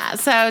 Yeah.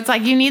 So it's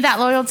like you need that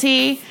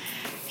loyalty.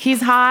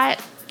 He's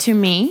hot to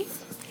me.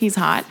 He's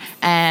hot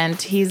and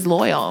he's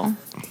loyal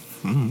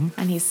and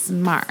he's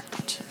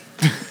smart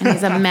and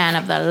he's a man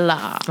of the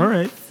law. All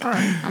right.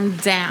 I'm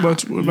down.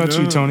 What about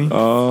you, Tony?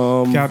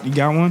 You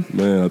got one?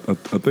 Man, I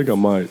think I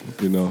might.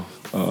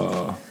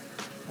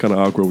 Kind of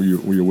awkward when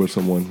you're with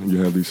someone and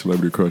you have these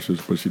celebrity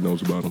crushes, but she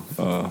knows about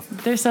them.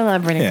 They're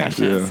celebrity Yeah.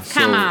 crushes. Yeah,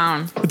 Come so-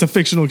 on. It's a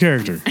fictional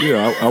character.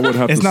 Yeah, I would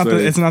have It's to not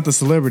say. it's not the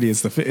celebrity.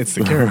 It's the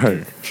character.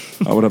 Right.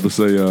 I would have to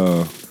say.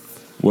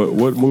 What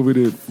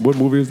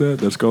movie is that?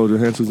 That Scarlett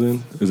Johansson's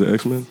in? Is it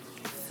X-Men?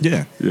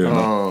 Yeah. Yeah.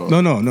 Oh,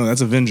 No.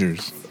 That's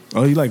Avengers.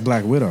 Oh, you like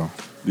Black Widow?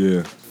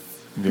 Yeah.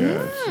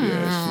 yeah,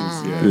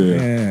 she's Yeah.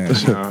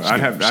 Yeah. I'd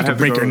have To to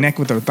break go- her neck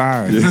with her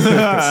thighs.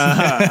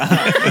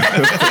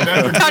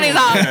 Tony's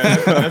off.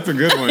 That's a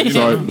good one. You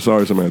know,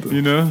 Sorry, Samantha.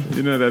 you know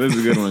that is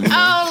a good one. You know?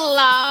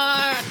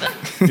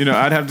 Oh, Lord.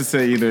 I'd have to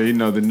say either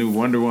the new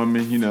Wonder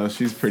Woman.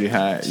 She's pretty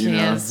hot. She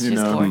is. She's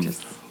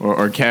gorgeous.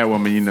 Or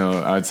Catwoman.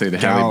 I'd say the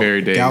Halle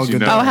Berry days. Gal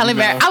Gadot. Oh, Halle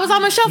Berry. I was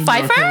on Michelle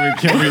Pfeiffer.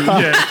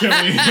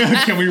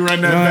 Can we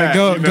run that back?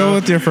 Go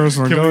with your first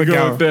one. Can Go we with go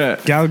Gal. with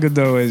that? Gal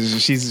Gadot is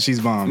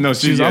she's bomb. No,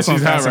 she's also on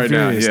hot Fast right and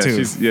now. Furious Yeah, too.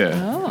 she's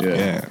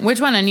Yeah. Which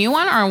one? A new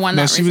one or one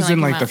No, that she was in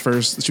recently like the came out?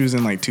 first. She was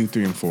in like 2,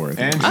 3, and 4. I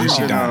think. And Then she's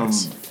she in,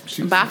 dies.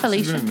 she's Bye, been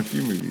Felicia. in a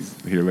few movies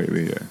here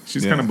lately. Yeah,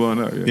 she's Yeah. kind of blowing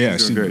up. Yeah,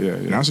 she's she. doing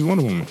good. Yeah. Now she's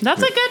Wonder Woman.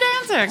 That's a good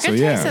answer. Good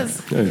So, yeah.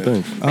 choices. Hey,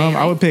 thanks.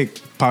 I would pick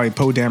probably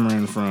Poe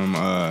Dameron from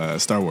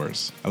Star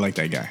Wars. I like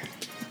that guy.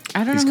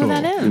 I don't He's know cool.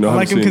 who that is. You know, I I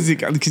like him haven't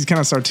because he's kind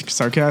of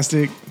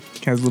sarcastic,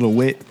 has a little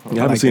wit. I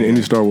haven't seen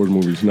any Star Wars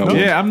movies. No.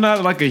 Yeah, I'm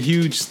not like a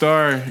huge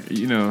star. I haven't seen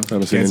You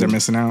guys any. are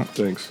missing out.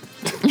 Thanks.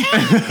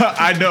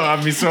 I know.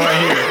 I mean, so I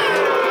hear.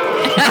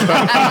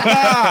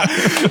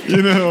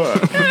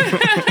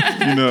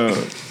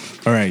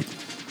 All right,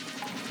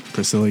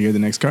 Priscilla, you're the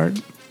next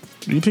card.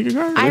 Did you pick a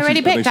card? I already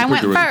I think picked. she I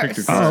went picked already.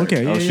 first. Oh,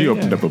 okay. Oh, Yeah, she yeah,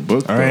 opened yeah. up a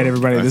book. All right, though.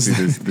 everybody. I This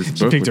see is this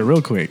she book. picked it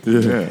real quick.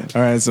 Yeah.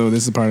 All right, so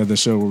this is part of the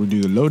show where we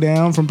do the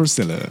lowdown from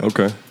Priscilla.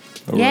 Okay.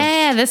 All right.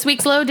 Yeah, this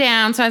week's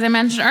lowdown. So as I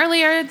mentioned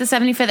earlier, the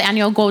 75th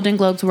annual Golden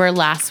Globes were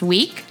last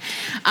week.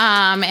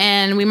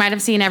 And we might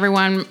have seen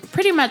everyone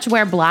pretty much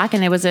wear black,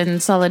 and it was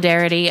in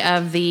solidarity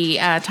of the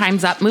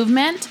Time's Up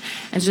movement.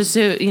 And just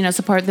to,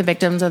 support the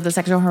victims of the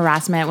sexual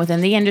harassment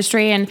within the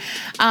industry. And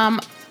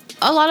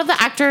a lot of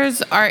the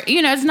actors are,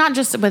 it's not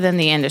just within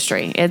the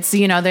industry. It's,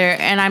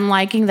 they're, and I'm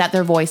liking that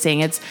they're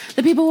voicing. It's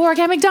the people who work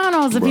at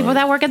McDonald's, the people Right.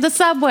 that work at the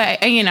Subway,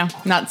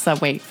 not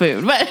Subway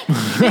food, but,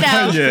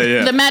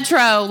 Yeah. the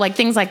Metro, like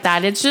things like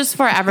that. It's just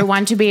for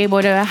everyone to be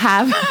able to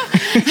have,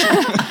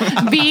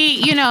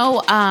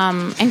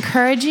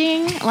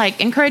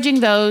 encouraging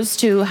those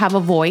to have a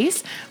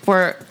voice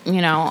for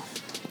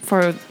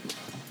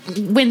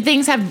when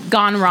things have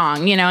gone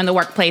wrong, in the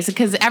workplace,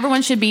 because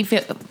everyone should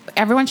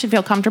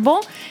feel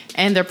comfortable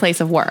in their place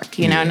of work.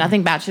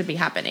 Nothing bad should be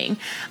happening.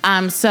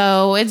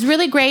 So it's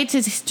really great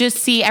to just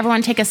see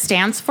everyone take a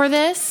stance for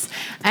this,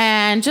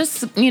 and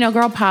just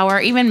girl power.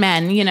 Even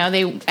men,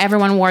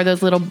 everyone wore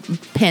those little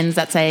pins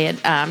that say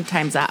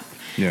 "Time's Up,"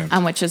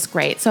 which is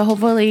great. So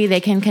hopefully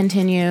they can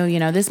continue,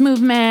 this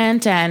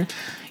movement and.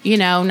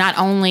 Not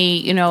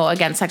only,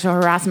 against sexual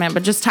harassment,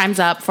 but just time's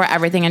up for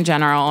everything in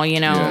general,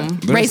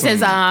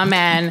 racism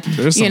and,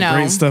 There's some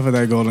great stuff at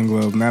that Golden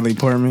Globe. Natalie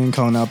Portman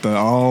calling out the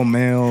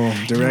all-male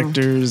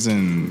directors,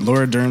 and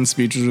Laura Dern's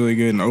speech was really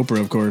good, and Oprah,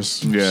 of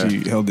course, Yeah.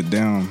 she held it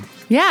down.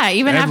 Yeah,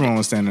 even Everyone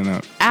was standing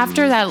up.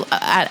 after that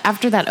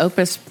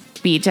Oprah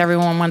speech,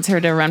 everyone wants her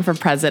to run for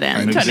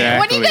president. Exactly,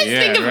 What do you guys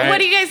yeah, think? right. What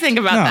do you guys think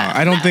about No, that?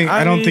 I don't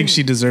mean- think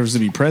she deserves to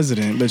be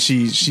president, but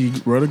she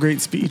wrote a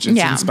great speech. It's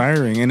Yeah.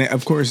 inspiring, and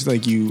of course,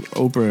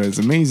 Oprah is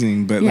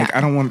amazing. But Yeah.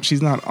 I don't want.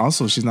 She's not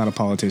a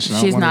politician. I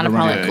don't She's want her not a to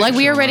run politician. it. Like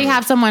we already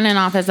have someone in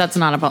office that's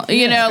not a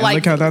politician. And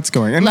look how that's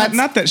going. And let's-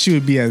 not that she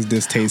would be as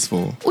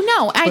distasteful.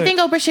 No, I But- think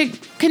Oprah should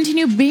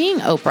continue being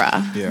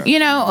Oprah. Yeah.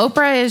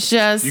 Oprah is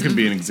just You can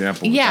be an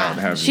example. without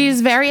having, she's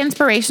very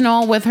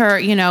inspirational with her,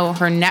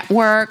 her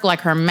network,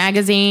 like her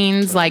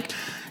magazines. Like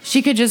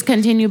she could just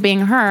continue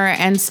being her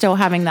and still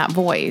having that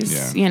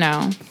voice.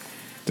 Yeah.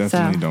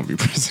 Definitely So. don't be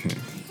president.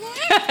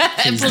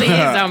 Please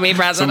don't be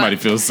president. somebody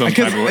feels some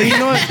type of way. You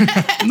know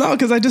what? No,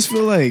 because I just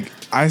feel like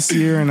I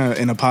see her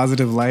in a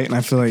positive light, and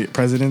I feel like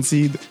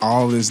presidency,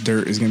 all this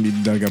dirt is going to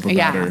be dug up about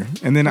Yeah, her.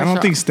 And then I for don't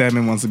sure. think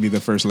Stedman wants to be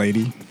the first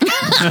lady.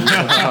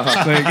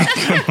 Like,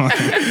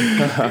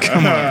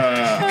 come on.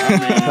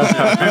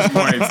 At this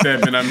point,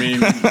 Stedman, I mean,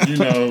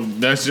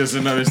 that's just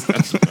another.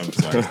 I'm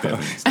sorry,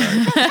 Stedman.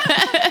 Sorry.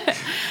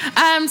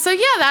 So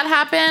yeah, that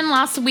happened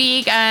last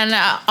week, and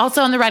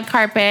also on the red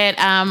carpet,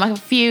 a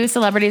few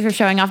celebrities were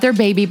showing off their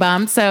baby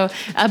bumps. So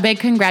a big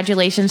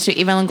congratulations to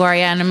Eva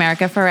Longoria and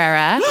America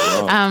Ferrera.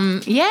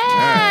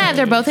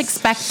 They're both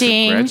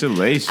expecting.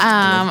 Congratulations.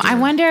 I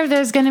wonder if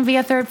there's going to be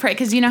a third person,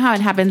 because you know how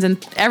it happens, and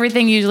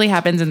everything usually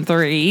happens in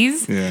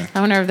threes. Yeah. I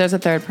wonder if there's a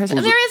third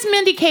person. There is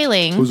Mindy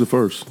Kaling. Who's the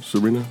first?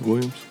 Serena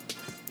Williams?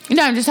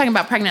 No, I'm just talking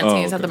about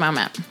pregnancies okay. at the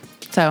moment.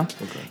 So,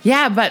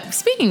 yeah, but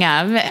speaking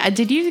of,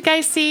 did you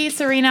guys see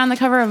Serena on the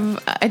cover of,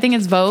 I think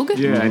it's Vogue?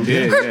 Yeah, I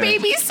did. Her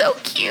baby's so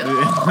cute.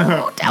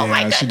 Oh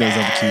my goodness. She does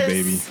have a cute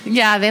baby.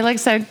 Yeah, they look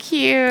so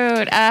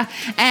cute. And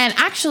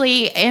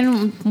actually,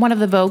 in one of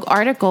the Vogue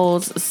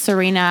articles,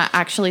 Serena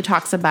actually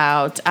talks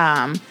about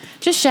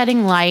just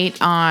shedding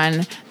light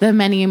on the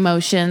many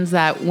emotions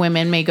that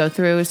women may go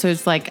through. So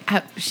it's like,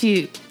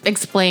 she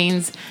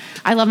explains,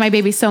 I love my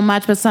baby so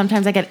much, but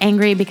sometimes I get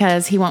angry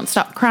because he won't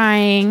stop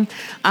crying.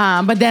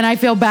 But then I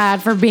feel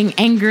bad for being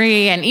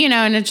angry. And,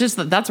 and it's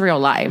just, that's real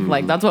life.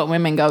 Like, that's what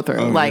women go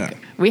through.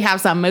 We have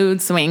some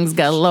mood swings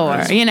galore,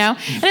 And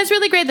it's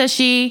really great that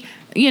she,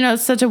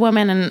 such a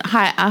woman in a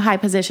high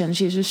position,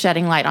 she's just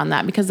shedding light on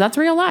that because that's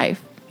real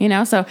life,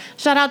 So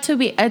shout out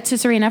to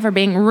Serena for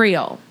being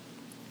real.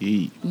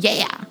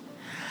 Yeah.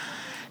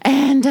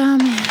 And,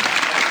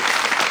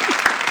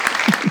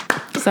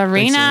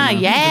 Serena,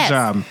 yes. Good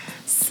job.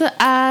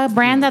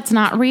 Brand that's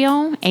not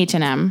real,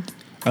 H&M.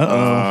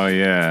 Oh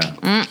yeah.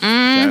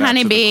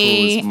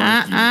 Honeybee.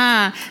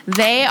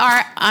 They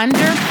are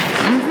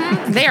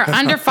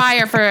under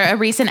fire for a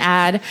recent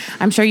ad.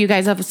 I'm sure you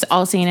guys have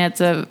all seen it.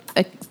 It's a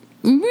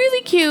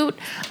really cute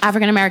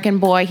African-American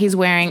boy. He's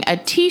wearing a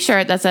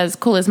t-shirt that says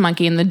coolest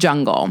monkey in the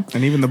jungle.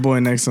 And even the boy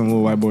next to him,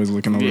 little white boy's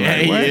looking over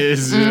like, what? He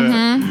is.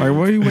 Like,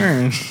 what are you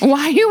wearing?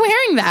 Why are you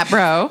wearing that,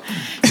 bro?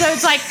 So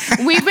it's like,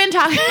 we've been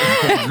talking,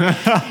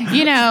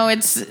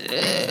 it's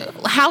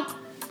how,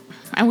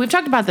 and we've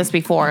talked about this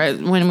before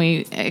when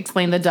we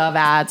explained the Dove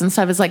ads and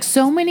stuff. It's like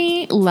so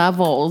many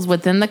levels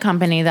within the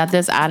company that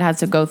this ad has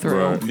to go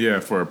through. Right. Yeah,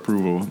 for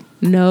approval.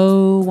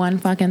 No one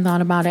fucking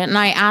thought about it. And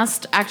I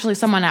asked actually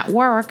someone at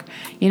work,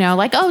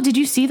 like, oh, did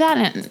you see that?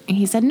 And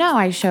he said, no,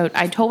 I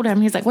told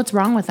him. He's like, what's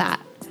wrong with that?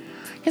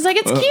 He's like,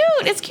 it's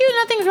cute. It's cute.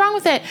 Nothing's wrong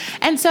with it.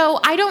 And so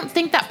I don't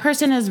think that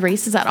person is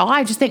racist at all.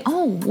 I just think,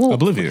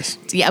 oblivious.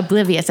 Yeah,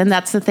 oblivious. And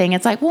that's the thing.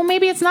 It's like, well,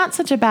 maybe it's not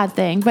such a bad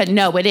thing. But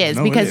no, it is.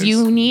 Because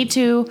you need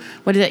to,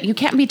 you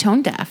can't be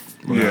tone deaf.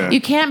 Yeah. You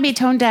can't be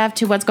tone deaf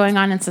to what's going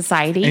on in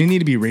society. And you need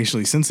to be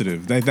racially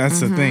sensitive. That's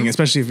the thing,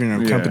 especially if you're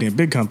in a company, a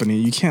big company.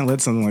 You can't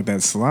let something like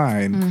that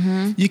slide.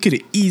 You could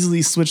have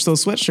easily switched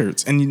those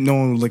sweatshirts and no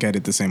one would look at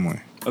it the same way.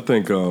 I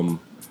think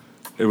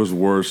it was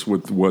worse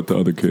with what the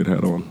other kid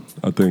had on.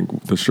 I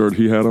think the shirt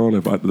he had on,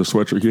 the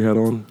sweatshirt he had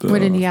on. What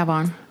did he have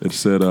on? It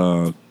said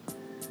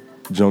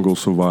Jungle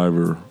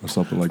Survivor or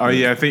something like that. Oh,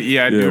 yeah,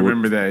 I do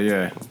remember that,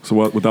 yeah.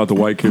 So without the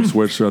white kid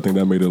sweatshirt, I think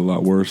that made it a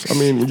lot worse. I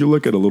mean, when you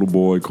look at a little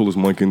boy, coolest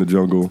monkey in the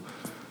jungle,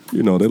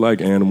 they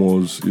like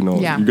animals, you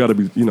got to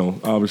be,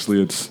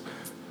 obviously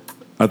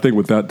I think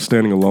with that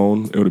standing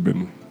alone, it would have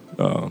been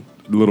a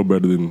little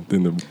better than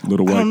the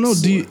little white. I don't know.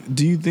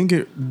 Do you think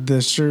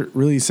the shirt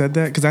really said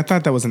that? Because I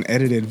thought that was an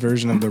edited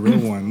version of the real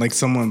one. Like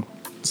someone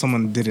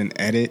did an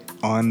edit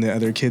on the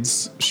other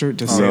kid's shirt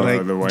to say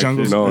like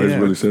jungle. No, he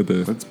really said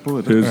that. Let's pull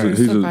it.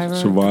 He's a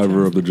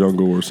survivor of the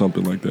jungle or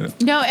something like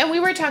that. No, and we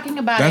were talking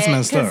about That's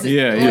messed up.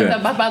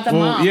 About the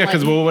mom. Yeah,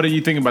 because what do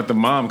you think about the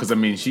mom? Because I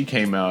mean, she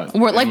came out.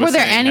 Were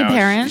there any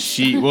parents?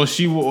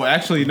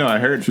 Actually, no. I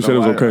heard she said it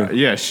was okay.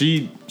 Yeah,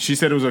 she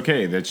said it was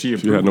okay that she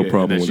approved had no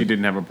problem that with she it.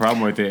 didn't have a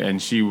problem with it,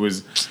 and she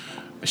was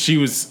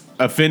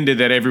offended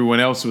that everyone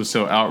else was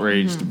so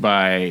outraged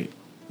by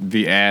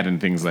the ad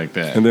and things like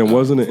that. And then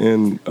wasn't it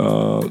in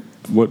the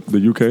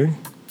UK?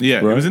 Yeah,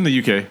 right? It was in the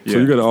UK. Yeah. So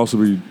you got to also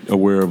be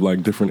aware of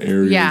like different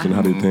areas and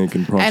how they think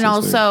and process. And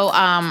also,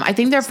 things. I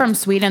think they're from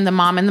Sweden. The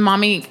mom and the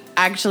mommy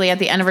actually at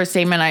the end of her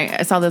statement,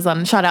 I saw this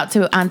on. Shout out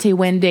to Auntie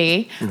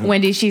Wendy.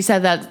 Wendy, she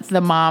said that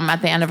the mom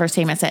at the end of her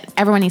statement said,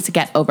 "Everyone needs to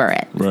get over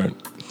it." Right.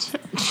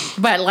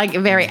 But like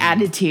very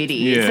attitude-y.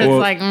 Yeah. So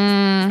it's like,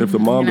 if the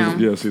mom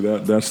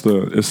that's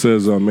it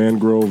says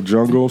Mangrove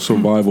Jungle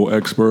Survival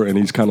Expert, and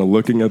he's kind of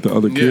looking at the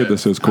other kid that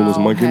says coolest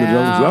monkey in the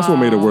jungle. So that's what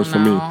made it worse for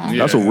me. Yeah.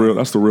 That's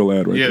the real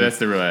ad right there. Yeah, that's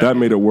the real ad. That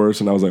made it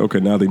worse, and I was like, okay,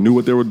 now they knew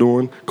what they were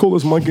doing.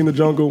 Coolest monkey in the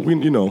jungle.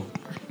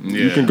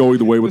 You can go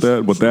either way with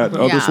that, but that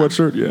other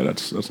sweatshirt,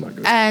 that's not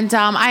good. And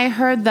I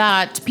heard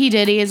that P.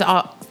 Diddy is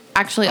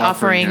actually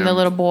offering the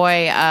little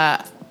boy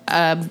a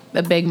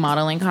big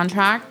modeling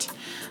contract,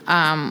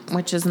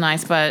 which is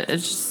nice, but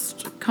it's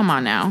just, come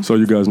on now. So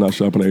you guys not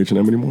shopping at H&M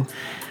anymore?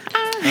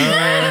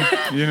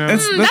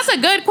 That's a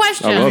good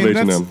question. I love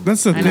H&M.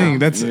 That's the thing.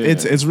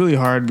 It's really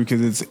hard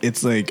because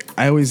it's like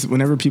I always,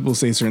 whenever people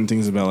say certain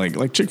things about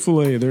like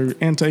Chick-fil-A, they're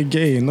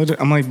anti-gay, and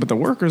I'm like, but the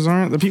workers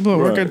aren't. The people that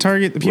work at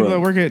Target, the people that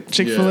work at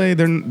Chick-fil-A,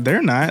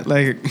 they're not.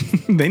 Like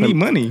they need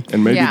money.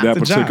 And maybe that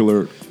It's a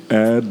particular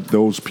add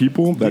those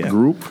people, that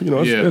group. You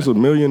know, there's a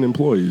million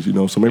employees. You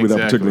know, so maybe that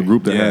particular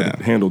group that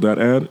had handled that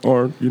ad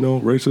are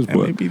racist, And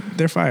but maybe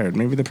they're fired.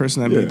 Maybe the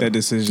person that made that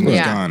decision is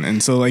gone.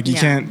 And so like you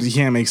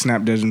can't make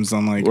snap judgments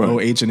on like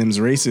H&M's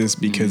racist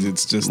because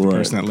it's just the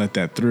person that let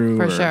that through.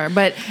 For sure.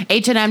 But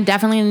H&M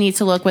definitely needs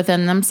to look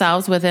within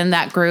themselves, within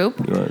that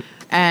group,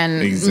 and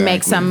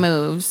make some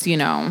moves, you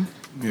know.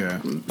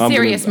 Yeah.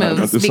 Serious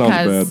moves. This sounds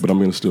bad, but I'm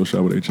going to still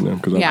shop with H&M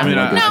because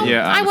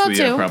I will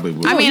too. I probably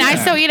will. I mean, I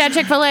still eat at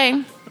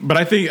Chick-fil-A. But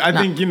I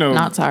think you know,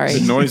 not sorry.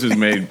 The noise was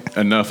made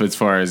enough as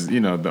far as, you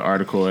know, the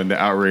article and the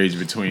outrage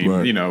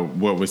between, you know,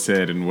 what was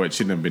said and what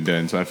shouldn't have been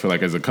done. So I feel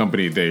like as a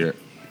company,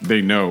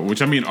 they know,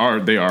 which I mean,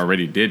 they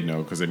already did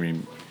know, because I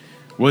mean,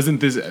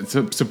 wasn't this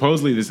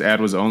supposedly this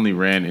ad was only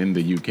ran in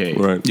the UK?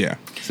 Right. Yeah.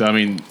 So I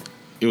mean,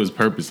 it was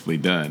purposefully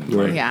done.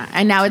 Right. Yeah,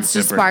 and now it's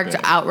just sparked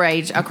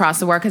outrage across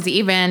the world, because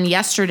even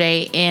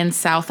yesterday in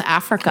South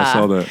Africa, I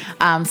saw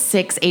that.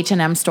 6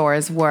 H&M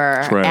stores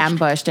were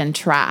ambushed and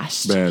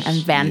trashed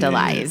and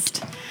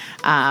vandalized.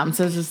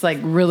 So it's just like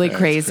really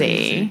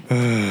crazy.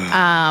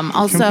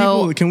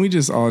 Also, can we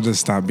just all just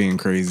stop being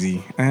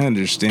crazy? I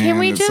understand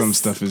that some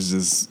stuff is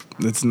just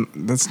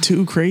that's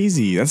too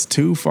crazy. That's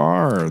too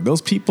far.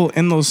 Those people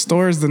in those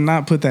stores did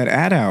not put that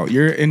ad out.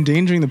 You're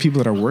endangering the people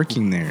that are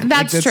working there.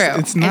 That's true.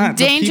 It's not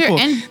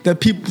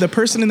the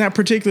person in that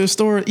particular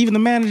store. Even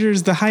the manager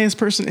is the highest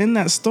person in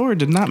that store.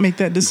 Did not make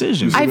that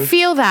decision. I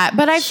feel that,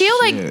 but I feel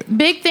like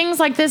big things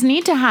like this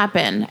need to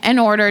happen in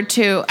order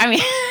to. I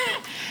mean.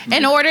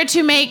 In order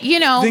to make, you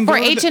know, for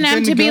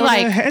H&M to be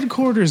like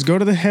headquarters, go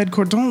to the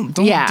headquarters. Don't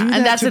do that.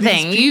 And that's the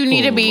thing. You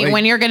need to be,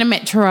 when you're going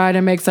to try to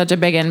make such a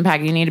big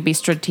impact, you need to be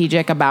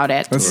strategic about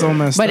it. That's so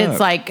messed up. But it's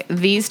like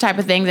these type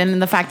of things,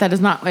 and the fact that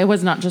it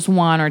was not just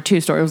 1 or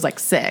 2 stores, it was like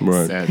 6.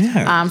 Right.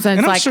 Yeah. So it's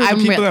and I'm like sure the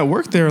people that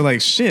work there are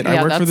like, shit,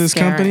 I work for this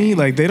company.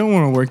 Like, they don't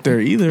want to work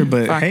there either,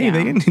 but they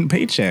get a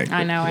paycheck.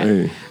 I know it.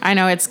 Hey. I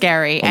know it's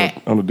scary.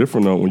 On a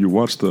different note, when you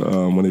watch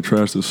when they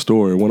trashed the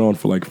store, it went on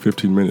for like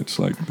 15 minutes.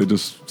 Like, they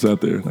just sat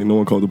there. Like, no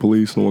one called the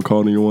police. No one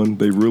called anyone.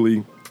 They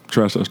really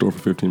trashed that store for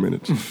 15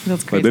 minutes.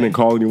 That's crazy. Like, they didn't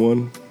call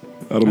anyone.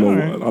 I don't know.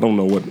 Right. I don't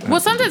know what. Well,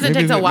 sometimes it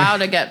takes a while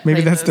to get.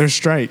 Maybe that's their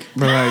strike.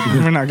 But like,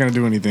 we're not gonna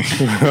do anything.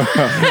 Right.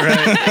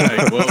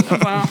 Like,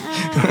 well.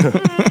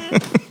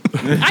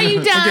 Are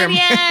you done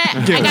yet?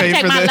 I gotta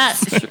take my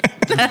lunch.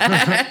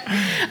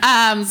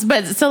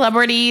 But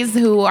celebrities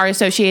who are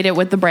associated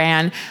with the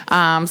brand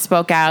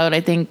spoke out.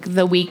 I think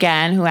The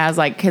Weeknd, who has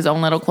like his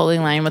own little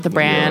clothing line with the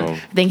brand, I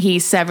think he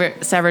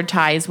severed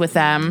ties with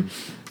them.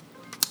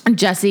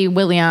 Jesse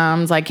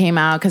Williams came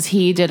out because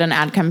he did an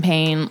ad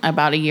campaign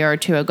about a year or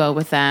 2 ago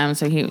with them.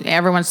 So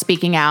everyone's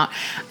speaking out.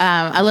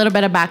 A little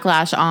bit of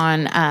backlash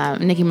on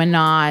Nicki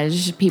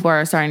Minaj. People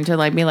are starting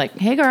to be like,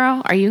 "Hey,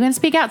 girl, are you going to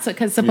speak out?"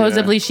 Because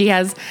supposedly she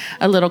has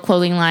a little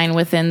clothing line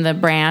within the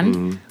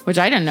brand, which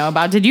I didn't know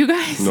about. Did you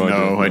guys?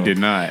 No, I did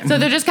not. So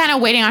they're just kind of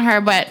waiting on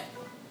her, but.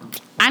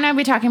 I know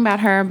we're talking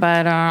about her,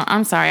 but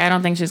I'm sorry. I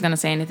don't think she's going to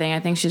say anything. I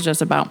think she's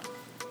just about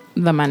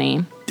the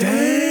money.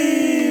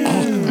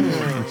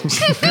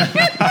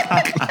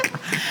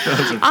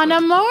 On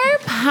a more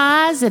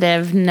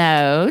positive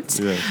note,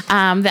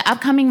 the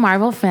upcoming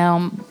Marvel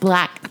film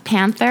Black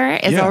Panther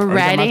is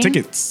already. I got my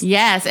tickets.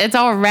 Yes, it's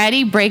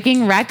already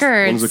breaking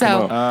records. It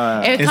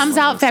comes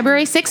out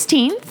February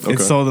 16th. It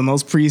sold the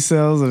most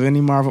pre-sales of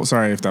any Marvel.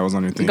 Sorry if that was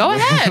on your thing. Go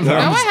ahead.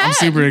 I'm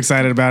super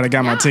excited about it. I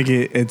got my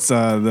ticket. It's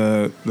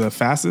the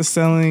fastest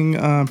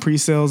selling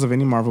pre-sales of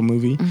any Marvel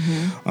movie.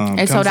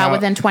 It sold out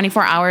within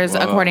 24 hours,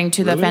 according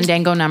to the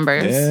Fandango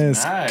numbers.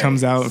 Yes,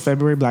 comes out in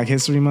February, Black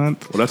History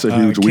Month. Well, that's a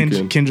huge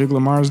weekend. Kendrick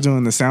Lamar's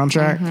doing the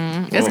soundtrack.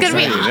 It's gonna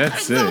be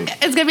that's sick.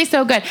 It's gonna be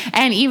so good.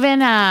 And even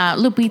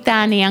Lupita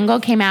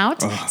Nyong'o came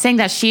out saying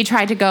that she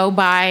tried to go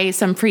buy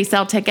some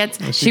pre-sale tickets.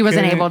 She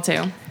wasn't able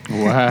to.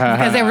 Wow.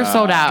 Because they were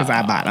sold out. Because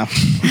I bought them.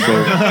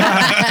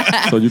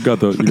 So you got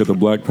the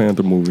Black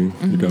Panther movie.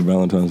 You got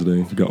Valentine's Day.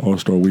 You got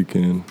All-Star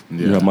Weekend.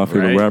 You have my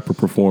favorite rapper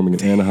performing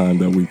in Anaheim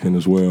that weekend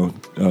as well.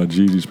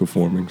 Jeezy's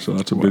performing. So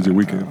that's a busy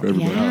weekend for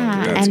everybody.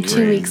 Yeah. And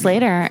 2 weeks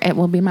later, it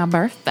will be my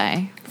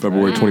birthday.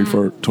 February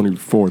 24th.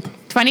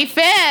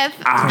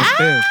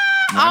 25th.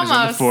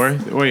 Almost.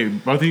 4th.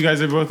 Wait, both of you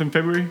guys are both in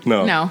February?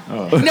 No. No,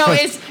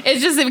 it's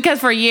just because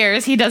for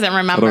years he doesn't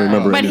remember. I don't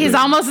remember but anything. He's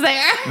almost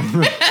there.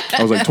 I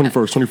was like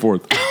 21st,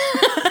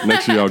 24th.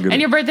 Next year I'll get it.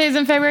 And your birthday is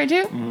in February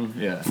too?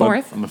 Yeah.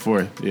 4th? On the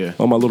 4th, yeah.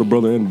 Oh, my little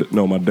brother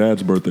my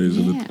dad's birthday is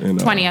in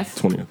 20th.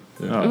 20th.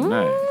 Yeah. Oh,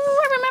 nice.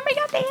 I remember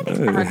your daddy's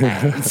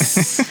birthday.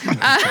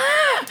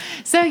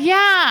 So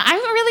yeah, I'm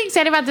really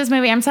excited about this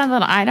movie. I'm sad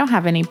that I don't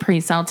have any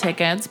pre-sale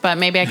tickets, but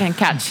maybe I can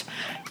catch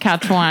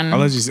one. I'll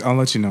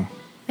let you know.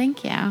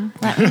 Thank you.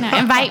 Let me know.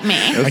 Invite me.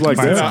 It's like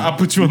that. I'll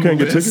put you on can't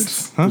the get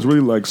list. tickets? It's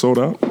really sold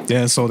out?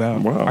 Yeah, it's sold out.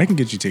 Wow. I can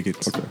get you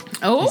tickets. Okay.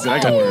 Oh, I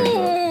got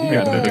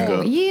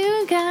that.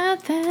 you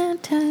got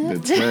that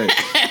touch. That's right.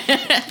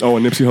 Oh,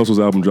 and Nipsey Hussle's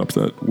album drops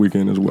that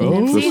weekend as well.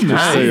 Nipsey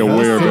Just stay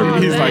aware of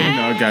everything. He's like,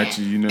 I got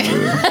you,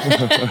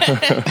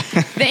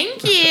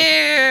 Thank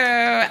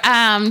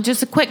you.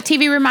 Just a quick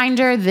TV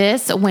reminder.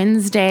 This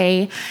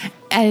Wednesday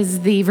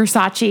is the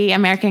Versace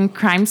American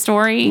Crime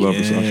Story. Love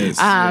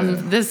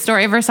Versace. The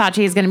story of Versace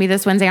is going to be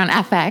this Wednesday on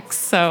FX.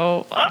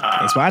 So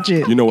Let's watch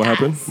it. You know what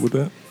happened with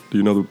that? Do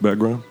you know the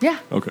background? Yeah.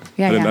 Okay.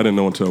 Yeah, I yeah. didn't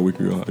know until a week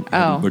ago. I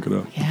had to look it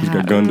up. Yeah. He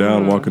got gunned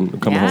down, coming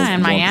home. yeah,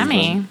 in walking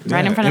Miami, home.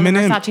 right in front of the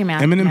Versace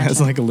man. Eminem has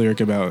mansion. like a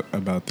lyric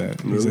about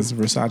that. He says,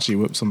 "Versace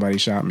whooped somebody,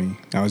 shot me.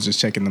 I was just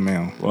checking the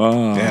mail."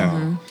 Wow.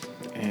 Yeah.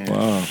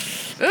 Wow.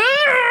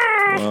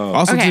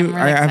 Also, Okay, too, I'm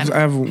really I excited.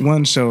 have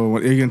one show.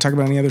 Are you gonna talk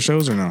about any other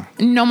shows or no?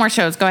 No more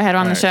shows. Go ahead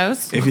on the All right.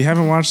 shows. If you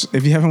haven't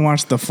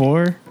watched The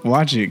Four,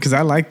 watch it because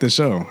I like the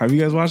show. Have you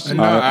guys watched it?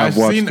 No, I've I've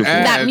watched seen the-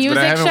 ads, That but music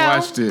I haven't show?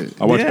 watched it.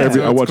 I watch Yeah,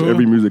 every. I that's watch cool.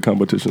 every music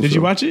competition. Did show.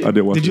 you watch it? I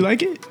did watch it. Did you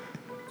like it?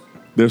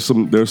 There's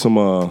some.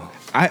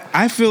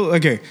 I feel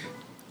okay.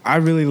 I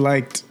really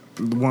liked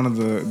one of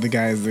the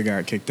guys that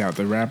got kicked out.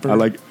 The rapper. I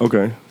like.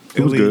 Okay.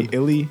 It was good.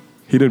 Illy.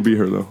 He didn't beat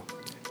her though.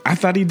 I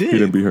thought he did. He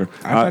didn't beat her.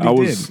 I thought he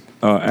was.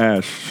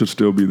 Ash should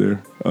still be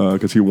there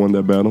because he won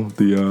that battle.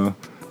 The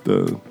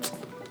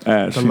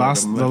Ash. did. The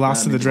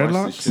loss to the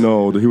dreadlocks.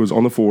 No, he was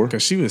on the 4.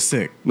 Because she was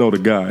sick. No, the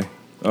guy.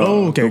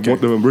 Okay, the, okay.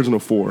 the original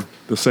 4,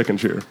 the second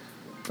chair.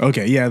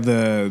 Okay, yeah,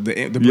 the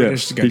British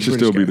Yes, guy. he should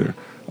British still be guy.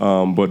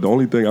 there. But the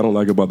only thing I don't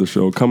like about the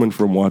show, coming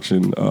from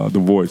watching The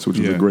Voice, which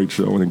is Yeah. a great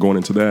show, and then going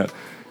into that,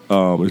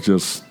 it's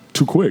just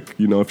too quick.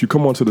 You know, if you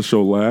come onto the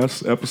show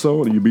last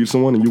episode and you beat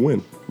someone and you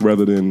win,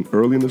 rather than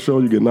early in the show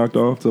you get knocked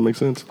off. Does that make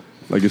sense?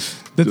 Like it's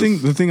The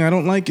just- thing I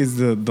don't like is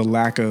the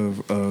lack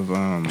of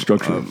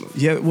Structure.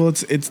 yeah, well,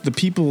 it's the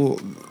people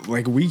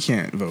like we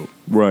can't vote.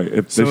 right.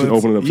 If So they should it's-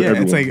 open it up to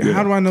everyone. It's like, Yeah.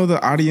 how do I know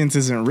the audience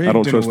isn't rigged? I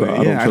don't in trust a the- way?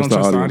 I don't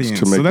trust the audience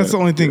to make So that's that,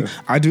 the only thing. yeah.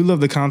 I do love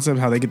the concept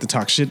how they get to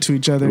talk shit to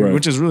each other, Right.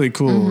 which is really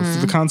cool. So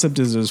the concept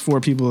is there's 4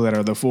 people that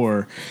are the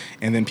 4,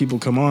 and then people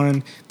come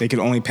on. They can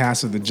only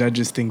pass if the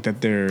judges think that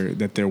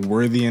they're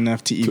worthy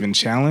enough to even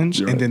challenge,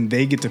 You're right. and then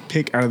they get to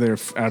pick out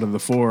of the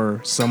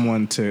 4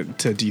 someone to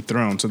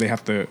dethrone. So they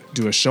have to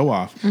do a show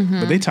off,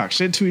 but they talk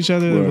shit to each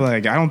other. Right.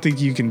 Like, I don't think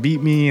you can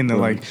beat me, and they're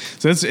Right. like,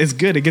 so it's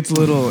good. It gets a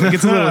little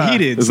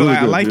heated. It's So really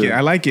I good, like it. yeah.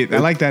 I like it. I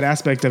like that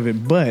aspect of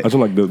it. But I just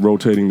don't like the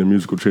rotating the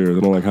musical chairs.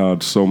 I don't like how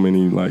it's so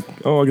many like,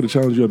 oh, I get to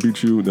challenge you, I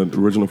beat you. The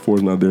original 4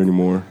 is not there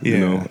anymore. Yeah. You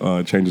know,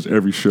 it changes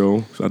every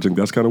show. So I think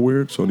that's kind of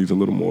weird. So it needs a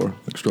little more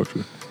like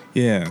structure.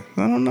 yeah,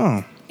 I don't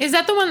know. Is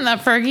that the one that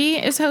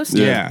Fergie is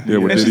hosting? Yeah, Yeah,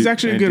 with and she's Diddy.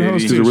 actually a And good Diddy.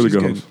 host. She's too. a really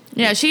good host.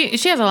 Yeah, she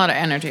has a lot of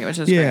energy, which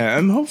is great. Yeah,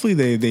 and hopefully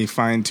they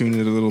fine tune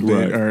it a little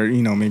bit,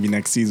 Right. or maybe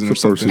next season or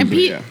It's the first something. And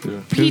P,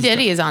 But P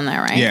Diddy is on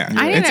there, right? Yeah.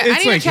 I need It's to, I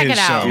need like to check his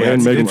it out. show. Yeah, Yeah,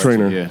 and it's a Megan good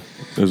Trainor. Yeah.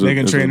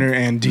 Megan Trainor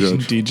and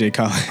judge. DJ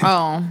Khaled.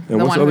 Oh, the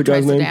And what's one the other who guy's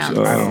tries to name? dance.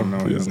 I don't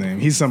know his Yeah. name.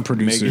 He's some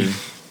producer. Megan.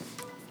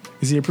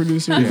 Is he a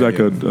producer? He's Yeah, like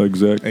yeah. a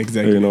exec,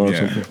 Executive, A&R or yeah.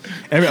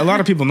 something. A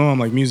lot of people know him,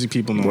 like music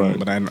people know Right. him,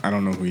 but I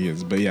don't know who he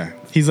is. But yeah,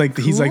 he's like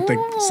the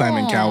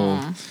Simon Cowell.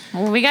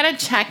 Well, we gotta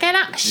check it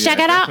out. Check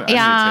it definitely. out. I need to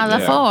Yeah, check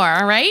the it out.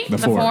 4, right? The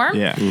four.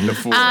 Yeah. The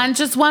 4. And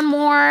just one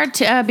more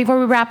before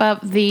we wrap up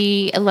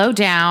the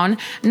lowdown.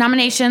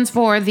 Nominations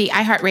for the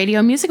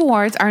iHeartRadio Music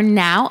Awards are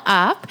now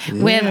up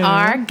with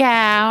our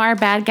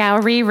bad gal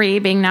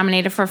Riri being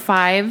nominated for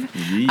 5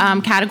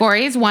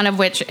 categories, one of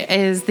which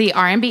is the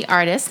R&B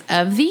Artist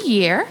of the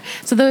Year.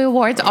 So the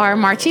awards are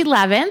March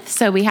 11th,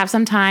 so we have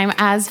some time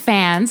as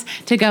fans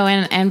to go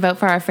in and vote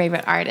for our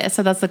favorite artist.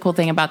 So that's the cool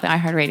thing about the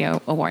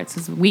iHeartRadio Awards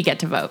is we get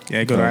to vote.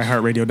 Yeah, go to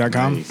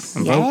iHeartRadio.com and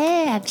vote.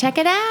 Yeah, check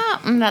it out.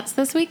 And that's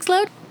this week's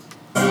load.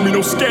 Me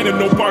no scanning,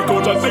 no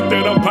barcodes. I think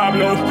that I'm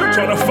Pablo.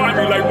 Tryna find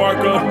me like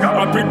Marco.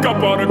 I pick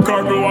up all the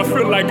cargo. I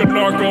feel like a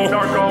narco.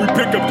 We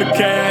pick up the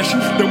cash,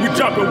 then we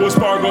drop it with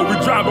Spargo.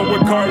 We driving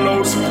with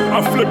Carlos.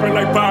 I'm flipping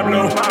like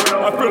Pablo.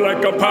 I feel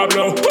like I'm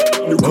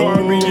Pablo. New car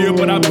every year,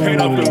 but I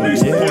paid off the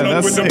lease. Yeah, Pull up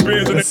that's with the sick.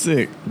 beers and That's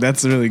sick.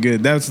 That's really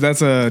good.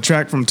 That's a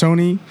track from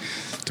Tony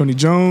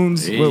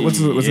Jones. What's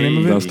the name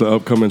of it? That's the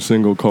upcoming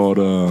single called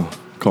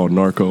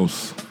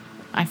Narcos.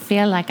 I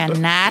feel like a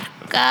narco.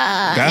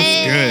 That's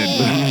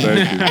good.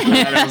 Thank you.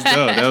 That was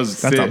dope. That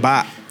was That's sick. a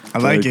bop. I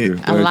like Thank it. you.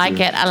 I like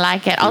it. I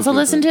like it. Also,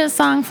 listen to his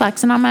song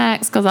 "Flexing on My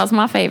Ex" because that's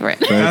my favorite.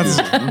 Thank you.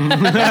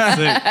 That's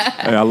sick.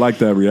 Hey, I like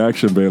that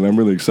reaction, Bailey. I'm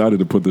really excited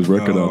to put this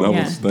record out. That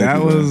Yeah. was thank That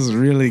you, man. was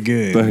really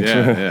good. Thanks.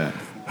 Yeah, yeah.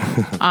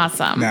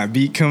 Awesome. That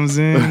beat comes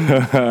in. You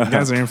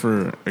guys are in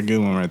for a good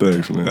one right there.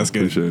 Thanks, man. That's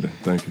good. Appreciate it.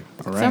 Thank you.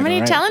 All right, So many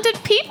all right. talented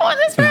people in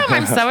this room.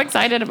 I'm so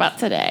excited about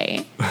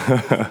today.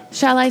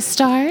 Shall I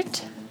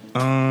start?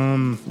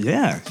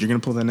 Yeah, you're gonna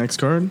pull that next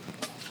card.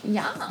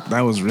 Yeah.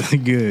 That was really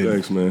good.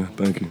 Thanks, man.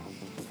 Thank you.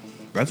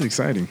 That's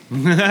exciting.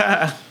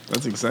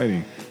 That's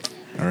exciting.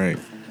 All right.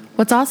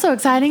 What's also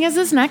exciting is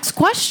this next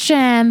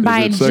question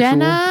by it sexual?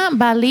 Jenna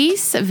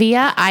Balis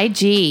via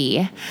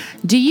IG.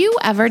 Do you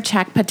ever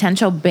check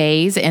potential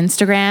bays'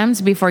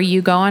 Instagrams before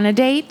you go on a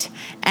date?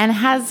 And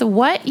has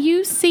what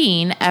you've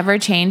seen ever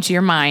changed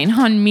your mind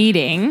on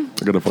meeting?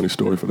 I got a funny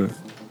story for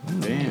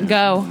that.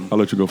 Go. I'll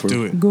let you go first.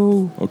 Do it.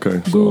 Go.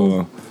 Okay,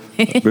 so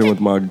I've been with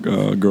my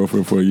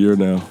girlfriend for a year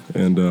now,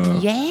 and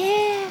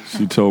Yeah.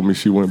 she told me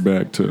she went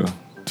back to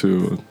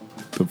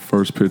the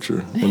first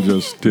picture and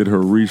just did her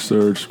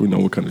research. We know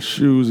what kind of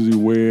shoes does he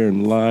wear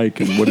and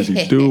what does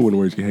he do and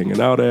where's he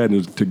hanging out at,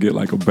 and just to get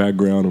like a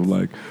background of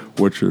like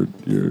what you're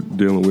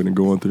dealing with and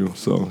going through.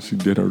 So she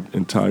did her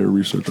entire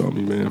research on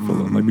me,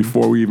 man. Like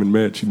before we even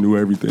met, she knew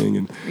everything,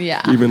 and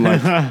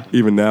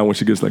even now when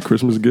she gets like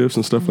Christmas gifts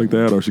and stuff like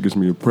that, or she gets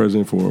me a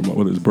present for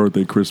whether it's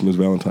birthday, Christmas,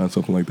 Valentine's,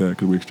 something like that,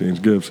 because we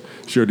exchange gifts,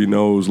 she already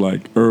knows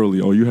like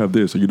early, oh, you have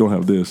this or you don't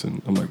have this,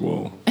 and I'm like,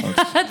 whoa,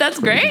 That's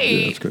great.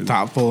 Yeah, that's crazy.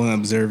 Thoughtful and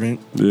observant.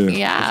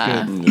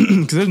 Yeah.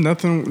 Because there's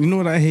nothing, you know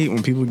what I hate?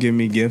 When people give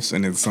me gifts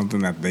and it's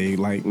something that they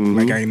like.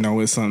 Like I know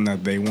it's something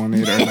that they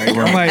wanted. Or like,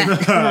 I'm like,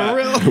 for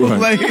real? Right.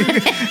 Like,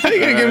 how you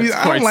going to give me,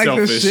 I don't like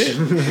selfish. this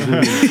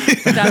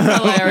shit.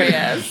 That's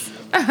hilarious.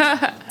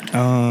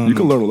 You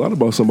can learn a lot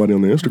about somebody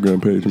on the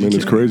Instagram page, man.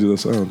 It's crazy that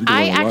sounds. You can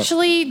I learn a lot.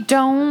 actually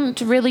don't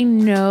really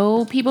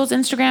know people's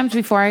Instagrams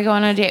before I go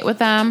on a date with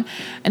them.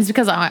 And it's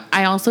because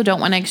I also don't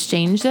want to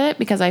exchange it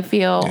because I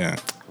feel... Yeah.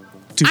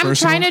 Too I'm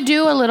personal? trying to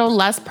do a little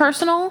less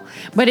personal,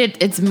 but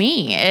it's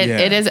me.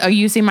 It is. Oh,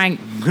 you see my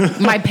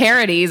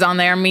parodies on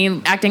there.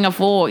 Me acting a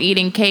fool,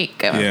 eating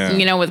cake.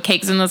 With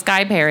Cakes in the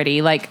Sky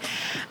parody. Like,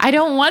 I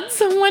don't want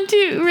someone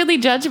to really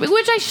judge me,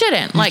 which I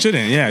shouldn't. Like,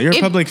 shouldn't. Yeah, you're a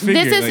public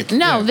figure.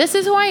 This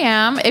is who I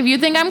am. If you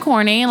think I'm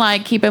corny,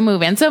 like, keep it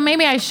moving. So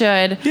maybe I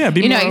should. Yeah,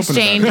 be more open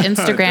exchange about it.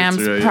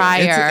 Instagrams right, yeah.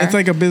 prior. It's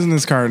like a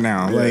business card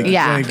now. Like,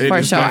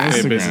 for sure.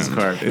 A business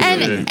card.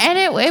 And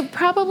it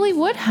probably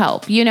would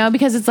help,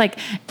 because it's like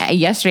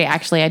yesterday,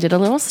 actually, I did a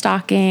little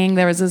stalking.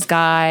 There was this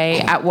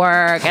guy at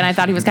work, and I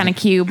thought he was kind of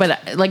cute, but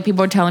like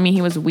people were telling me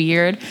he was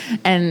weird.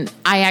 And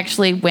I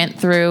actually went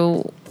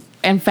through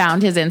and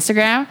found his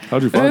Instagram.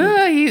 How'd you find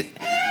it?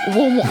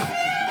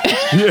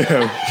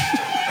 Yeah.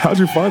 How'd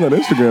you find that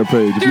Instagram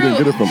page if you didn't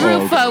get it from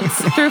through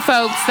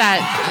folks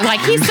that like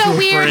he's so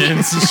weird.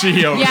 Friends,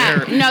 she over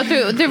there. No,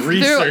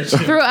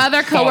 through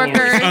other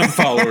coworkers,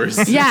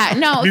 unfollowers. Yeah,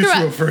 no,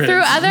 Mutual friends.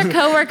 through other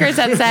coworkers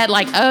that said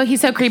like, oh,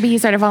 he's so creepy. He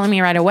started following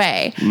me right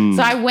away.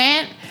 So I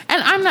went.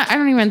 And I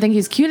don't even think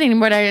he's cute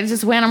anymore. I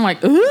just went, I'm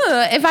like, ugh.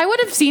 If I would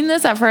have seen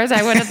this at first,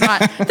 I would have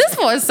thought, this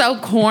boy is so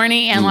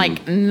corny and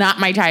like not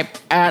my type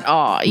at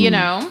all, you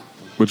know?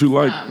 But you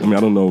like, I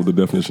don't know the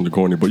definition of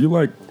corny, but you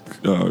like,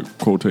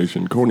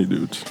 quotation, corny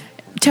dudes.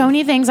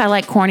 Tony thinks I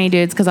like corny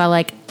dudes because I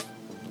like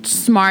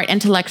smart,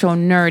 intellectual,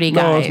 nerdy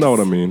guys. No, that's not what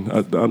I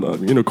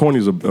mean. Corny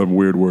is a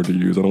weird word to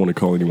use. I don't want to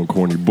call anyone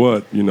corny,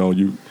 but,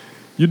 you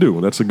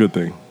do. That's a good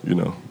thing,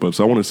 But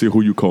so I want to see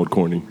who you called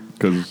corny.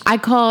 I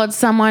called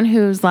someone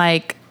who's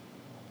like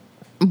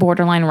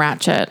borderline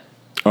ratchet.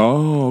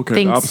 Oh,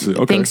 okay. Opposite.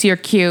 Okay. Thinks you're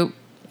cute.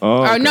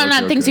 Oh, okay, no,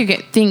 not thinks you're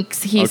cute.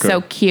 Thinks he's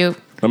so cute.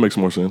 That makes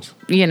more sense.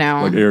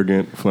 Like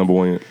arrogant,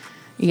 flamboyant.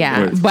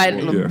 Yeah,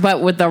 right.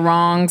 but with the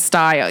wrong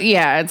style.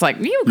 Yeah, it's like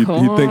you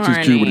corny. He thinks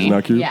he's cute, but he's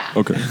not cute. Yeah.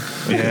 Okay.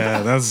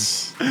 Yeah,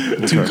 that's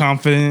too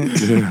confident.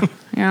 Yeah.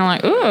 And I'm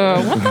like,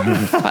 ooh, what the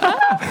fuck?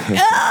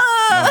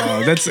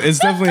 It's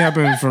definitely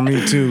happened for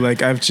me too.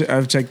 Like I've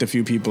checked a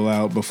few people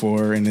out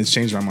before, and it's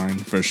changed my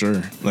mind for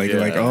sure. Like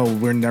oh,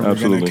 we're never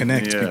gonna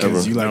connect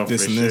because you like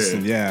this and this,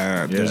 and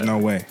there's no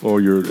way. Or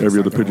every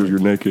other picture you're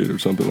naked or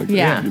something like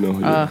that.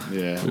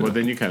 Yeah. Well,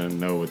 then you kind of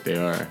know what they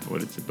are,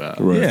 what it's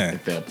about. Right. Yeah.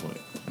 At that point.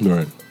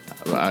 Right.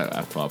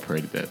 I fall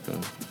prey to that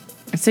though.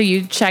 So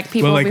you check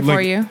people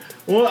before you?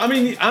 Well,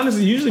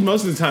 honestly, usually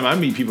most of the time I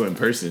meet people in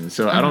person,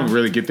 so I don't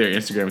really get their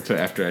Instagram until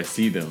after I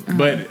see them.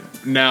 But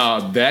now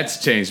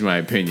that's changed my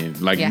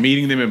opinion. Like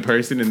meeting them in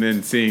person and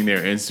then seeing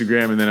their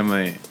Instagram, and then I'm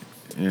like,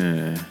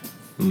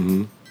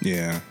 Mm-hmm.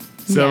 Yeah.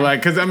 So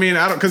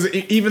because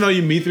even though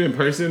you meet them in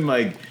person,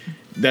 like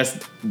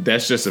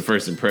that's just a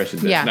first impression.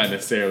 That's not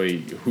necessarily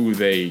who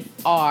they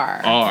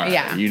are.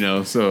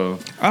 Yeah. So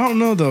I don't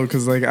know though,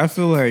 because like I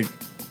feel like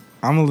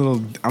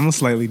I'm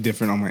slightly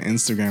different on my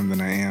Instagram than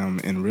I am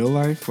in real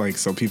life. Like,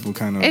 so people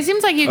kind of. It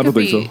seems like you I could don't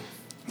be. think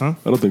so. Huh?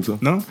 I don't think so.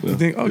 No? You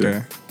think? Okay.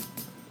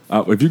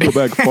 Yeah. If you go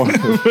back far,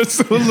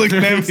 Someone's looking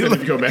at me. if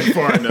you go back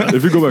far enough.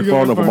 If you go back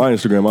far enough on my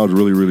Instagram, I was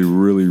really, really,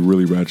 really,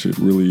 really ratchet.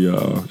 Really,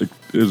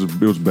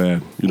 it was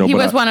bad. He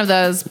was one of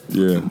those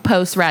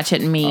post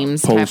ratchet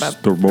memes.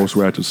 Post the most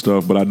ratchet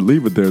stuff, but I'd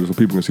leave it there so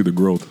people can see the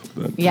growth.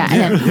 And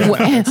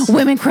then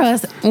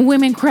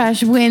Women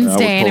Crush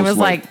Wednesday, and it was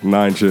like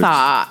 9 chicks.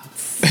 Thoughts.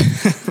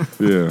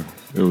 Yeah,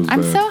 it was.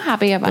 I'm bad. so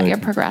happy about your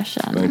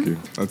progression. Thank you.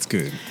 That's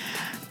good.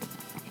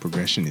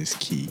 Progression is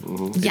key.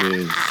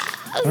 Yeah.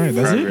 All right,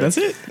 that's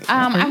it.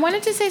 I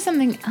wanted to say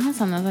something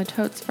else on those. I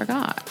totes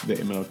forgot. The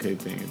MLK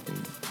thing. I think.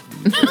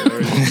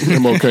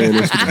 MLK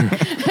next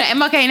week.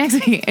 MLK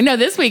next week. No,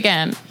 this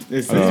weekend.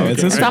 It's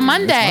on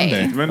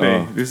Monday.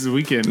 Monday. This is the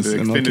weekend. This The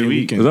is extended MLK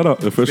week. Is that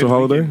an official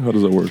holiday? How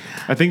does that work?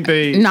 I think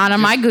they Not on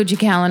my Gucci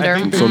calendar.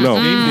 So no.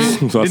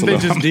 So Didn't they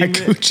that's a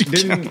no. just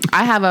deem it?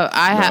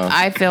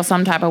 I feel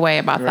some type of way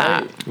about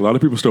that. A lot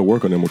of people still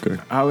work on MLK.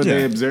 How would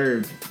they Yeah.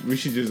 observe? We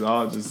should just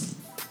all just.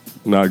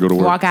 Now I go to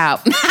work. Walk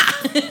out.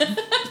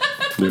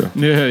 Yeah,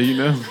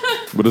 Yeah,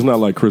 but it's not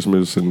like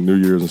Christmas and New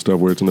Year's and stuff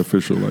where it's an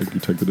official like you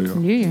take the day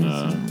off.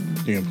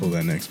 You're gonna pull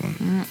that next one.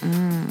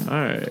 All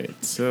right.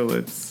 So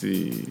let's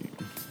see.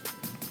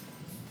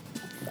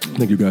 I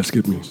think you guys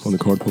skipped me on the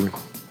card pulling.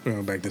 We're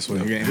going back this way.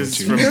 You're This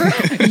is getting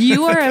from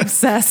You are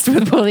obsessed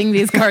with pulling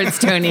these cards,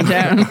 Tony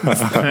Jones.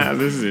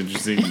 this is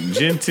interesting.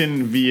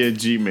 Jenton via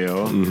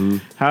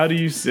Gmail. How do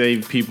you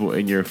save people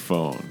in your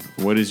phone?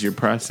 What is your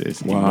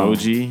process? Wow.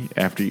 Emoji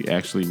after you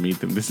actually meet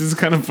them. This is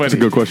kind of funny. That's a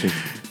good question.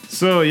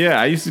 So yeah,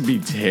 I used to be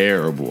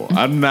terrible.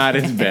 I'm not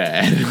as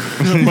bad,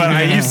 but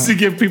I used to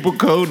give people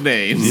code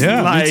names.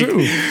 Yeah, me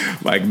too.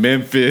 Like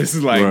Memphis,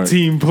 like Right.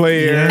 team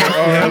player,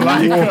 or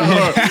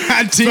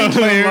like team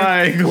player.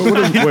 like,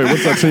 Wait,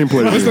 what's that team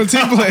player? What's the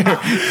team player?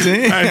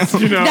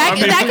 Damn. you know, That, I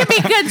mean, that could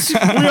be good.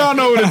 we all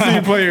know what a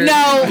team player is.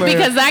 No,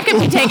 because that could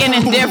be taken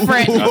in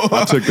different.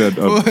 I took that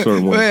a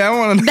certain way. Wait, I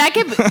want to. That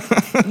could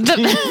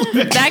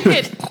that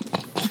could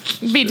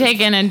be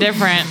taken in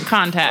different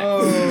context.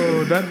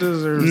 Oh, that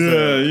deserves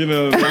Yeah, you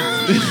know,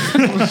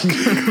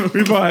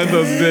 we've all had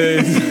those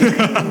days.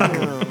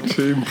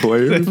 Team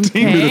player?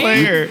 team Okay.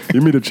 player.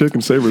 You meet a chick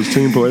and say it's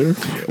team player?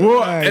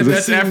 Well, and that's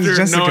This is after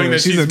Jessica. knowing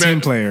that she's a team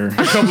met player.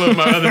 a couple of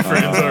my other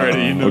friends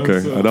already. You know, Okay,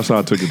 so- that's how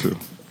I took it too.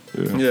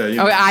 yeah, you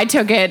know. Oh, I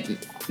took it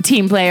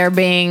team player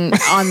being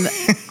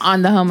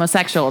on the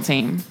homosexual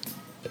team.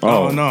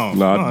 Oh, no.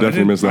 No, I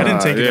definitely missed that. I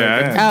didn't take it yeah,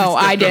 like that. Oh,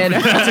 I did.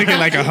 I took it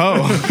like a hoe.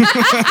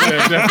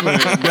 Yeah,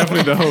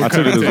 definitely the whole. I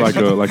took it as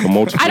like a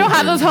multiple. I don't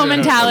have those home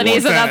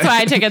mentalities, so that's why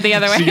I took it the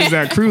other She way. gives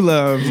that crew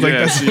love. Like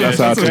Yeah, that's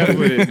how I took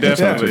it.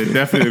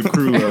 definitely a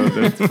crew love.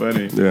 That's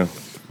funny. Yeah.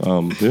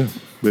 Yeah,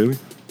 Bailey?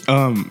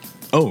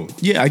 Oh,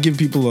 yeah, I give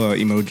people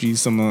emojis.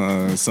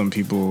 Some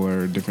people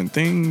are different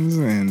things,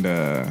 and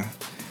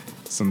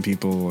some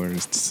people are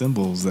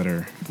symbols that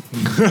are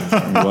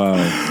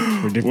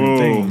Wow. for different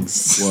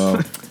things. Wow.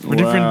 For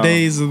different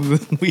days of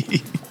the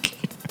week.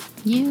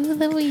 You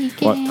the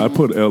weekend. Well, I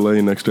put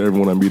LA next to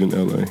everyone I meet in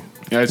LA.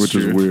 That's which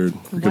true. is weird.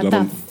 Because What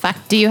the fuck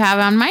do you have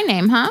on my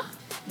name, huh?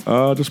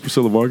 just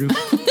Priscilla Vargas.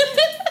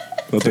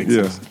 I think,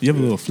 yeah. You have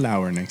a little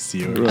flower next to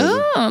you.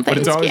 Oh, But thank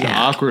it's always you.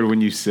 awkward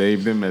when you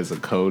save them as a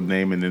code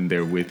name and then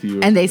they're with you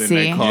And they then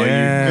see. call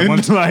Yeah, you.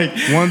 one, like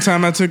one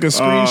time I took a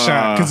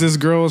screenshot because this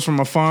girl was from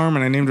a farm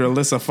and I named her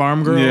Alyssa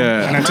Farm Girl.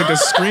 Yeah. And I took a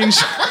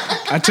screenshot.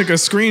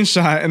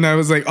 And I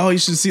was like, "Oh, you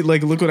should see!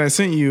 Like, look what I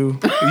sent you.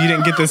 You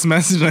didn't get this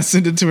message." And I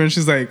sent it to her, and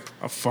she's like,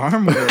 "A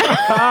farm girl."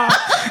 I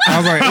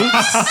was like,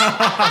 "Oops."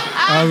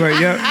 I was like,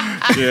 "Yep."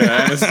 yeah,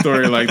 I had a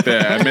story like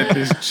that. I met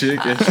this chick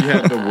and she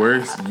had the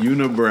worst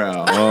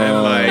unibrow.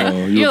 And like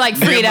You're like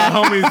me and Frida.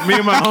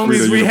 my homies,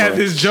 Frida we had unibrow.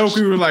 this joke.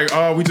 We were like,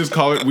 "Oh, we just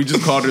called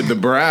her the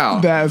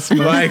brow." That's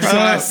like so.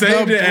 I the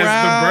saved it as the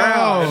brow,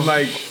 brow. and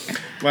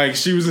like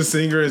she was a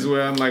singer as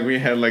well, and like we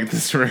had like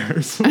this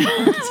rehearsal.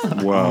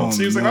 Wow.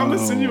 She was like, "I'm gonna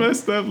send you my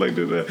stuff." Like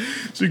that.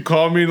 She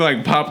called me,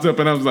 like popped up,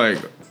 and I was like,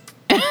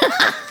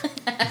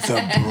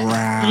 The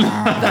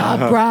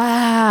brow.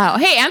 Wow.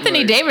 Hey, Anthony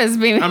Like, Davis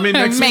be I mean,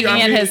 next making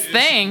week, it his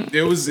thing.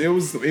 It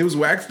was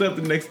waxed up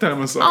the next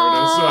time I saw her.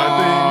 Though, so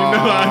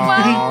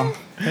I think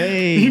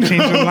Hey,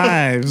 changing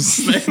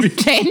lives.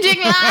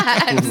 Changing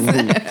lives.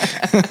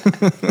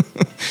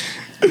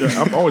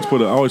 Yeah, I always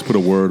put a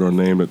word or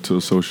name to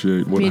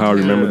associate Me how I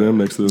too. remember them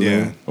next to the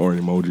Yeah. name or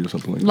an emoji or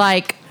something like that.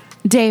 Like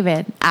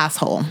David,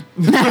 asshole.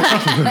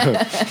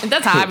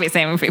 That's how I be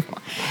saving people.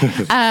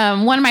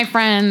 One of my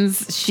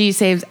friends, she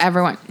saves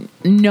everyone.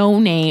 No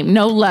name,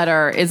 no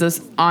letter is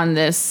on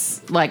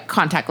this like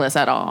contact list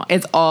at all.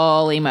 It's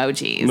all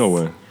emojis. No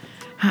way.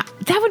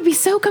 That would be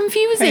so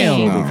confusing. Hell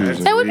no.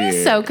 Confusing. That would be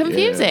so Weird,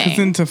 confusing.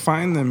 Then to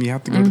find them, you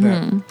have to go to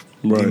that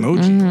Right.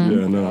 emoji.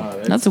 Yeah,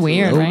 no. That's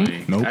weird,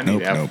 right? Nope, I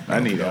need nope. I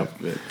need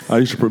outfit. I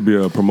used to be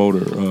a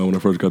promoter when I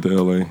first got to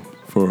LA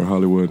for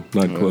Hollywood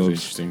That was nightclubs.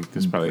 interesting.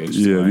 That's probably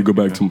interesting. Yeah, you go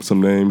back to some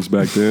names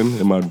back then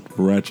in my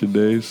ratchet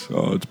days.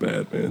 Oh, it's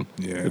bad, man.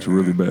 Yeah. It's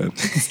really bad.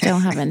 Still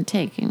haven't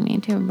taken me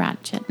to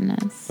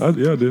ratchetness. I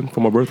did for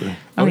my birthday.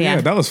 Oh,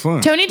 yeah, that was fun.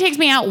 Tony takes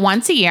me out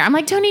once a year. I'm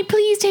like, Tony,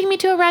 please take me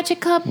to a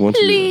ratchet club, Once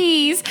a year.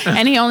 please.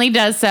 And he only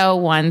does so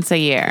once a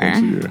year.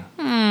 Once a year.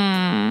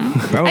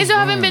 That I was still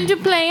haven't fun. been to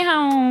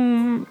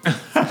Playhome.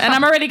 And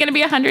I'm already going to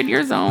be 100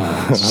 years old.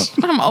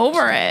 I'm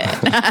over it.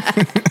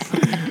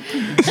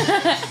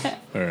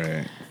 All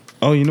right.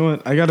 Oh, you know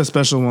what? I got a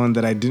special one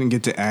that I didn't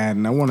get to add,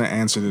 and I want to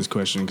answer this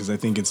question because I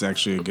think it's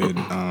actually a good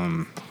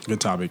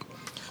topic.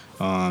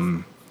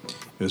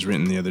 It was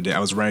written the other day. I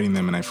was writing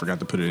them and I forgot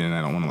to put it in.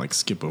 I don't want to like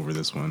skip over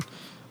this one.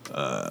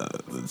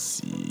 Let's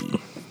see.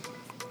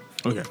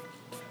 Okay.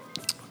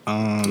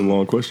 It's a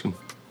long question.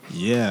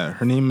 Yeah,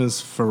 her name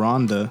is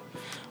Ferranda.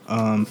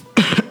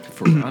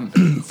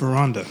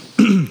 Ferranda.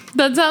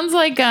 That sounds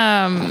like,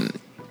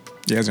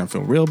 You guys gonna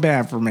feel real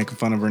bad for making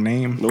fun of her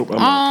name. Nope. I'm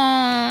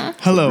not.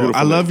 Hello,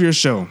 Beautiful I love name. your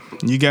show.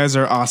 You guys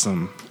are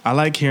awesome. I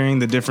like hearing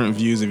the different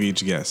views of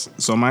each guest.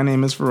 So my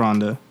name is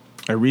Ferranda.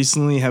 I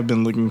recently have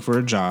been looking for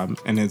a job,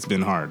 and it's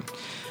been hard.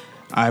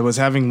 I was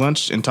having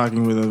lunch and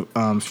talking with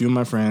a few of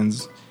my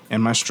friends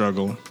and my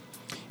struggle,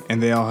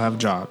 and they all have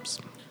jobs.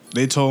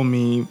 They told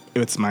me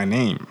it's my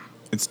name.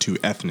 It's too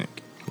ethnic.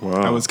 Wow.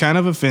 I was kind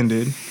of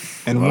offended,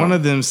 and one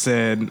of them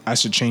said I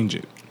should change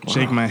it.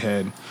 Shake my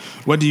head.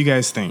 What do you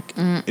guys think?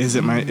 Is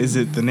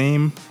it the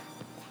name?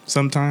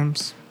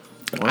 Sometimes.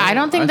 I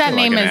don't think that feel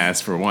name like is. an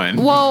ass for one.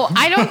 Well,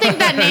 I don't think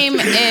that name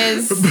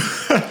is.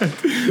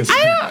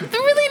 I don't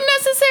really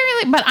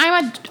necessarily, but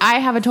I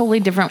have a totally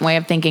different way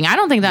of thinking. I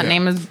don't think that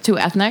name is too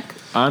ethnic.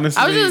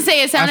 Honestly, I was gonna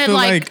say it sounded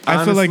like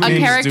I feel like a names do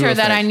character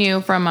that I affect.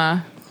 knew from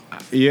a.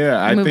 yeah,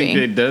 I movie. think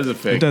it does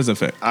affect. It does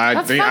affect. I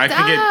That's think fucked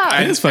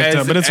up. It is fucked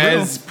up, but it's real.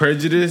 as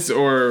prejudice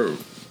or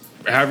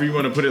however you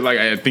want to put it. Like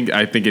I think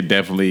it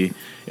definitely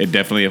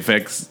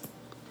affects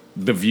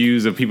the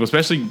views of people,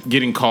 especially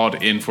getting called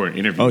in for an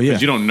interview. Oh, yeah.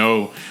 Because you don't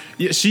know.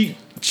 Yeah, she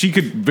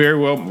could very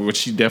well, which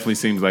she definitely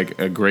seems like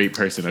a great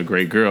person, a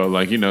great girl.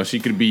 Like, she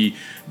could be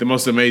the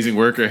most amazing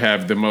worker,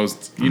 have the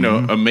most,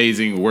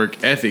 amazing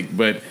work ethic.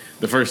 But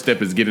the first step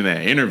is getting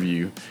that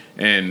interview.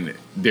 And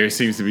there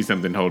seems to be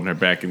something holding her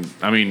back. And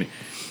I mean,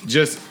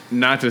 just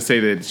not to say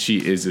that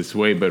she is this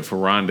way, but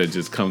Ferranda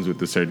just comes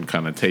with a certain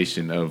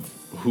connotation of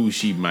who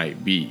she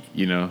might be,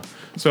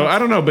 So I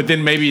don't know. But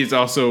then maybe it's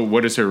also,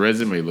 what does her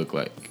resume look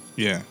like?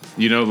 Yeah.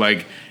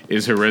 Like,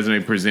 is her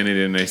resume presented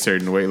in a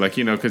certain way? Like,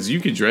 because you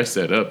could dress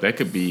that up. That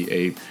could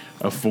be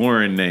a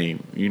foreign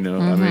name, I mean,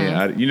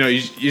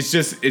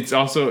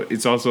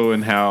 it's also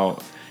in how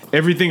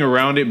everything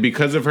around it,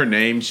 because of her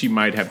name, she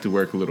might have to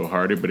work a little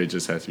harder, but it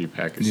just has to be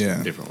packaged in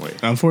a different way.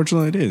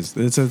 Unfortunately, it is.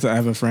 It says I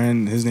have a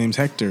friend. His name's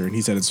Hector, and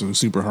he said it's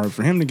super hard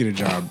for him to get a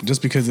job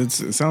just because it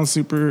sounds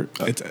super.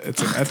 It's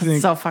I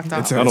think So fucked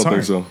up. it's I don't hard.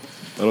 think so.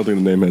 I don't think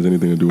the name has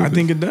anything to do with it. I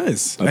think it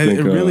does. I think,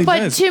 it really But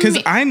does. to Because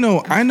me- I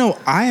know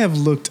I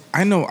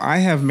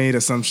have made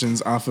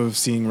assumptions off of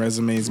seeing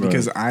resumes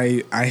because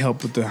I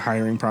help with the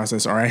hiring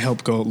process, or I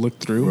help go look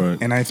through, Right.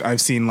 and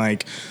I've seen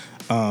like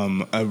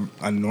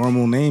a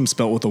normal name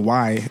spelled with a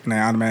Y, and I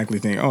automatically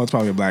think, oh, it's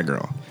probably a black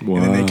girl. And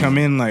then they Wow. come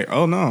in like,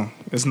 oh no,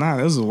 it's not.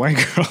 This is a white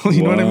girl.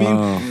 You know what I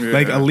mean? Yeah.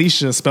 Like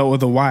Alicia spelled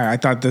with a Y. I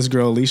thought this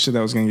girl Alicia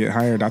that was gonna get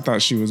hired, I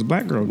thought she was a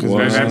black girl Wow.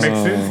 That makes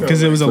sense. though.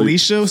 because it was So-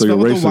 Alicia so spelled you're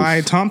with a Y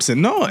racist.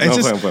 Thompson. No, it's No,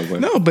 just fine.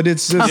 no, but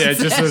it's just Yeah,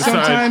 just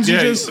sometimes you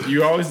yeah, just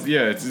you always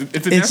it's a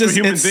it's natural just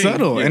human it's thing.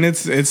 subtle Yeah. and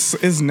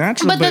it's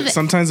natural, But but the-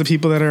 sometimes the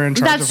people that are in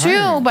charge That's of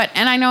hiring, true,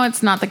 and I know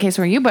it's not the case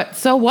for you. But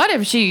so what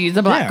if she's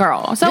a black Yeah.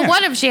 girl? So Yeah.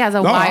 what if she has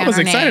a No, Y I on was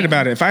her excited name?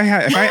 about it. If I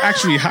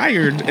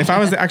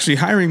was the actually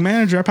hiring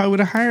manager, I probably would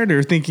have hired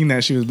her, thinking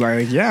that she was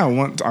like, yeah,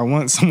 I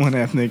want someone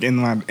ethnic in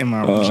my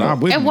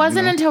job with me. It wasn't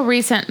you know? until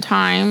recent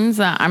times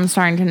that I'm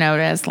starting to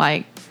notice,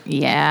 like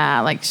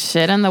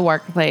shit in the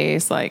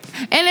workplace, and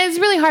it's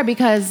really hard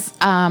because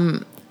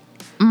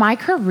my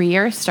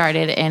career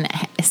started in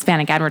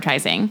Hispanic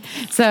advertising,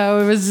 so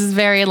it was just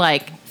very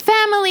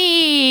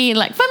family,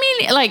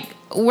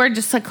 we're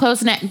just a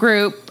close knit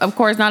group. Of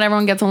course, not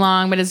everyone gets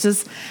along, but it's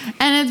just,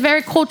 and it's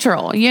very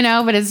cultural,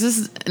 But it's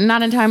just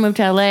not until I moved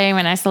to LA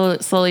when I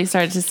slowly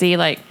started to see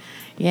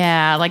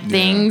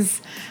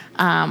things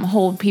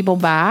hold people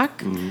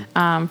back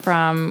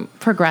from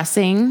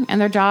progressing in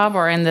their job,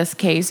 or in this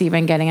case,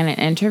 even getting an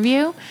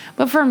interview.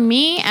 But for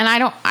me, and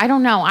I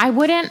don't know, I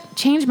wouldn't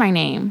change my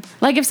name.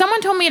 Like if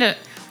someone told me to,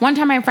 one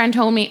time my friend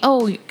told me,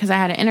 because I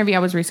had an interview, I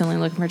was recently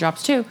looking for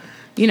jobs too,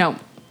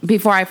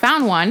 before I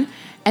found one,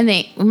 and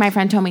my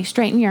friend told me,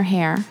 straighten your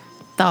hair.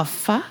 The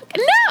fuck?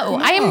 No,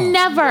 I am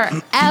never,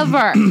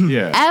 ever,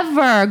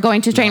 ever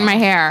going to straighten my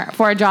hair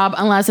for a job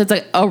unless it's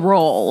a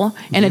role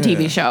in a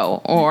TV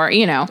show, or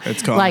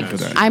It's called for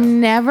that,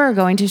 I'm never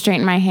going to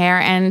straighten my hair,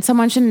 and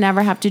someone should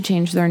never have to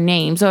change their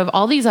name. So if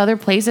all these other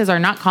places are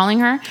not calling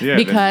her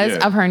because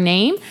of her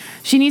name,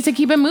 she needs to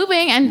keep it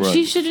moving, and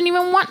she shouldn't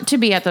even want to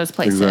be at those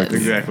places.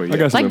 Exactly. I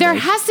got some There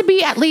advice. has to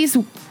be at least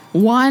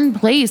one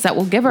place that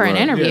will give her an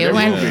interview. Yeah,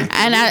 there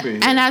will be.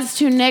 And as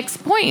to Nick's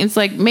point, it's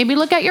maybe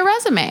look at your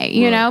resume,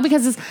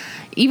 because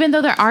even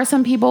though there are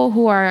some people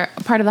who are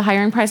part of the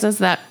hiring process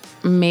that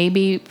may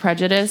be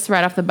prejudiced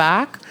right off the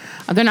back,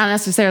 they're not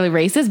necessarily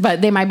racist,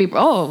 but they might be,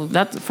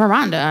 that's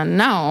Ferranda.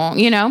 No,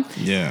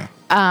 Yeah.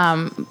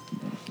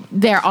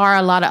 there are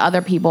a lot of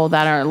other people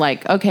that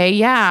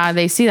are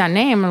they see that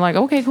name and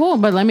okay, cool,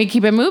 but let me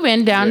keep it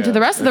moving down to the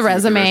rest of the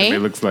Let's see what resume.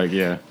 looks like,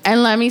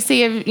 And let me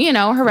see if,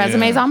 her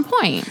resume's on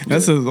point.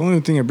 That's the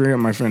only thing I bring up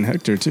my friend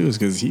Hector too, is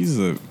because his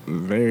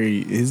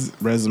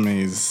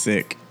resume is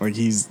sick. Like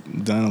he's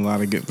done a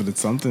lot of good, but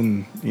it's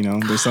something,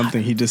 there's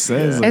something he just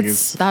says.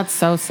 That's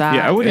so sad.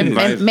 Yeah, I wouldn't it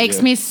advise-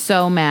 makes me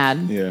so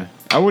mad. Yeah,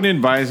 I wouldn't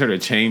advise her to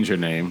change her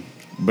name,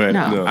 but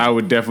No. I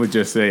would definitely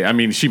just say,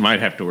 she might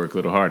have to work a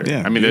little harder.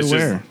 Yeah, I mean, be that's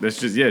aware.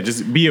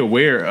 just be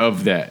aware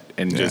of that,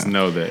 and just Yeah.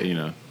 know that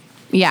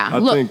Yeah. I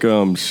look, think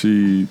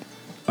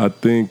I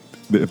think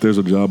that if there's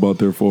a job out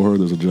there for her,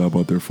 there's a job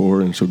out there for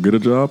her, and she'll get a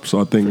job. So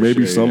I think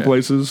maybe sure, some yeah.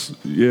 places,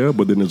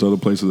 but then there's other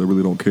places that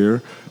really don't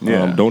care.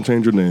 Yeah. Don't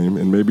change your name,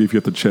 and maybe if you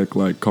have to check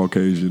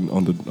Caucasian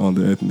on the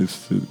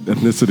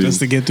ethnicity, just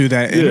to get through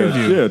that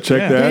interview.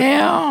 check that.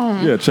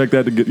 damn. Yeah, check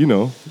that to get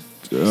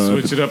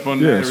switch it up on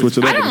yeah, that. switch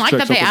it up. I don't and like check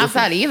that they something ask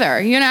that either,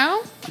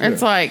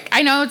 It's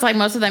I know it's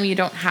most of them you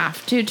don't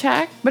have to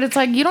check, but it's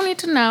you don't need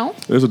to know.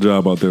 There's a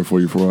job out there for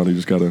you, Ferrani. You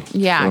just gotta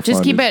Yeah, just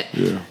find keep it.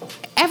 Yeah.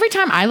 every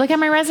time I look at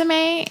my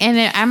resume, and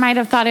I might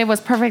have thought it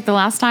was perfect the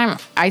last time,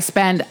 I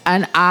spend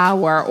an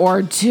hour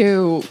or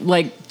two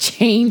like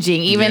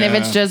changing, even if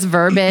it's just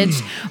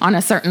verbiage on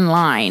a certain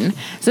line.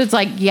 So it's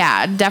like,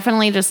 yeah,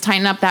 definitely just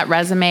tighten up that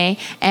resume.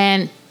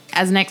 And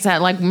as Nick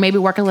said, like maybe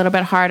work a little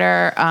bit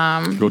harder.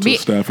 Go to a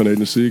staffing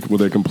agency where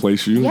they can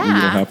place you. Yeah, and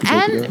you don't have to go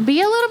and to that. be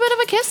a little bit of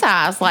a kiss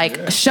ass.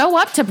 Like show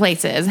up to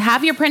places,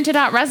 have your printed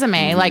out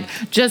resume. Like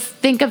just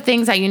think of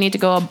things that you need to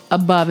go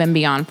above and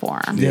beyond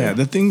for. Yeah,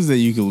 the things that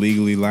you could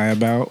legally lie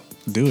about,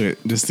 do it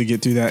just to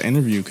get through that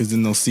interview, because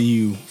then they'll see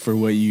you for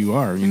what you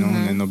are, you know,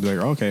 and then they'll be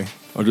like, okay.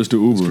 Or just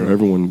do Uber.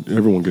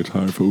 Everyone gets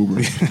hired for Uber.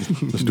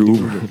 Let's do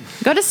Uber.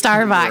 Go to Or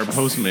Starbucks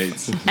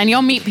Postmates. and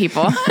you'll meet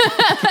people.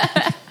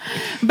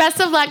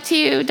 Best of luck to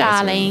you,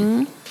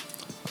 darling. All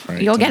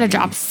right, You'll get a Tony.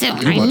 job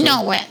soon. I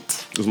know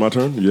it. It's my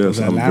turn? Yes,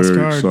 that I'm last very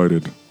card?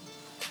 excited.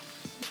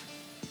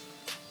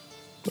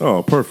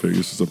 Oh, perfect.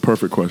 This is a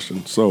perfect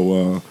question.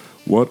 So,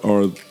 what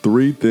are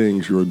 3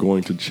 things you are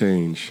going to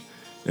change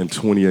in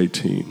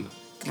 2018?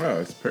 Oh,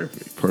 it's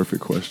perfect.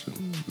 Perfect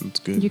question. That's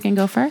good. You can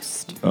go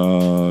first.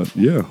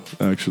 Yeah,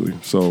 actually.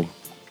 So,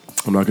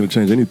 I'm not going to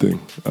change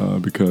anything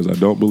because I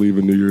don't believe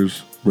in New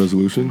Year's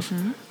resolutions.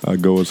 I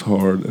go as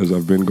hard as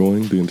I've been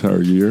going the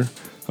entire year,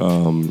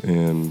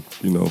 and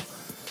you know,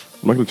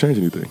 I'm not going to change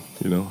anything.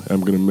 You know,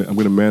 I'm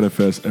gonna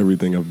manifest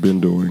everything I've been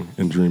doing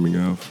and dreaming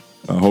of.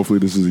 Hopefully,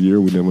 this is a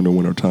year. We never know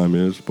when our time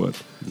is, but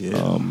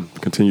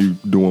continue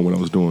doing what I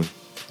was doing.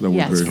 That was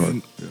Yes. very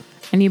hard. Yeah.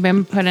 And you've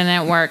been putting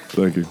in work.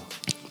 Thank you.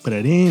 Put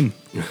it in.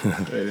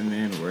 Right in the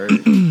end, word.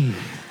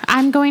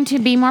 I'm going to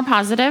be more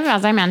positive,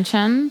 as I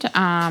mentioned,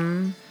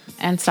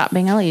 and stop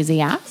being a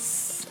lazy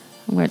ass,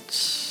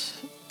 which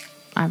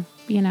I've,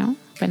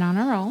 been on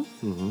a roll.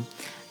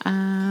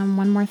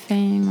 One more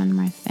thing.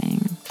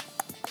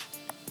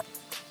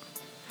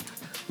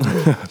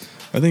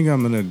 I think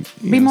I'm gonna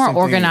Be more same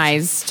thing.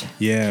 organized.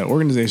 Yeah,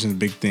 organization is a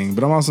big thing,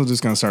 but I'm also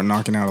just gonna start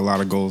knocking out a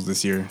lot of goals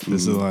this year.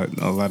 There's a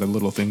lot of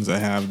little things I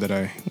have that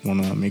I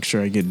want to make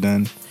sure I get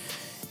done,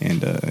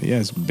 and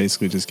it's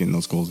basically just getting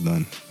those goals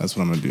done. That's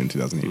what I'm gonna do in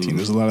 2018.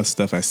 There's a lot of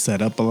stuff I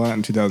set up a lot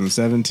in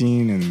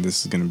 2017, and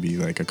this is gonna be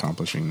like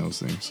accomplishing those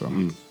things. So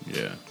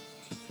Yeah,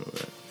 I feel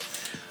that.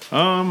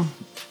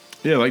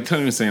 Yeah, like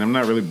Tony was saying, I'm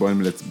not really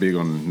one that's big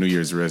on New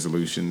Year's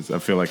resolutions. I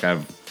feel like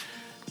I've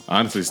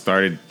honestly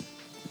started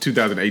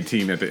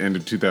 2018 at the end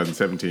of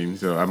 2017,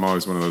 so I'm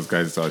always one of those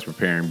guys that's always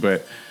preparing.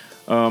 But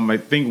I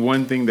think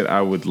one thing that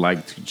I would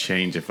like to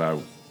change, if I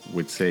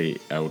would say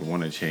I would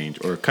want to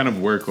change or kind of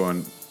work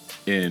on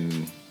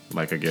in,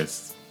 like, I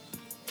guess,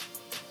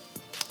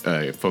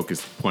 a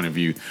focused point of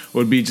view,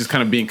 would be just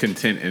kind of being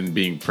content and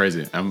being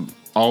present. I'm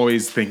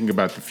always thinking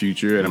about the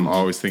future, and I'm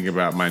always thinking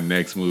about my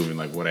next move and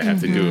like what I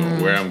have to do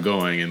and where I'm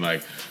going and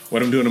like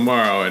what I'm doing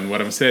tomorrow and what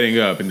I'm setting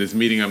up and this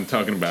meeting I'm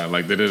talking about,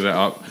 like but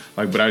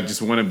I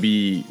just want to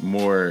be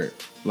more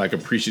like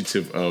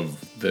appreciative of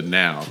the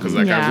now, because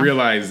like I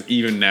realize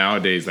even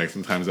nowadays, like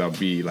sometimes I'll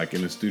be like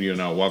in the studio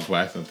and I'll walk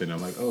by something and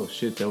I'm like, oh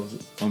shit, that was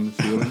on the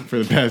ceiling for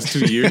the past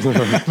 2 years.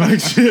 Like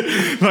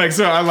shit, like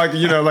so I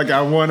like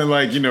I want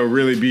to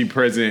really be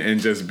present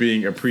and just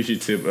being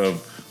appreciative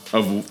of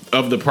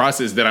the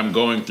process that I'm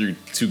going through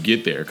to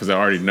get there, because I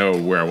already know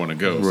where I want to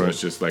go. Right. So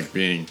it's just like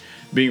being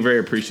very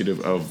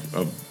appreciative of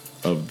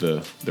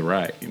the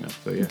ride,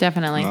 So yeah,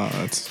 Definitely. oh,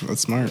 that's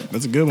smart.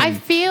 That's a good one. I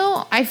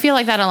feel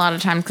like that a lot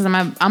of times because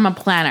I'm a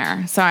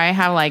planner, so I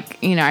have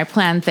I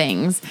plan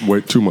things.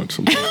 Wait, too much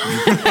sometimes.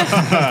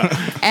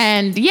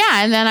 And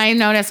then I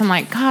notice I'm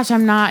like, gosh,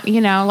 I'm not,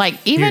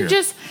 even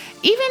just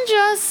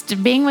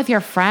being with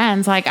your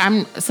friends, like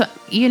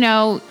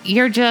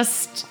you're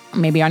just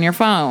maybe on your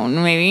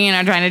phone, maybe,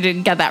 trying to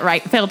get that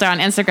right filter on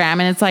Instagram.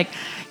 And it's like,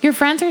 your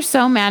friends are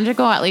so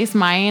magical, at least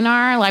mine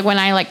are. Like when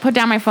I put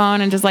down my phone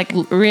and just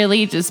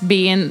really just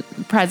be in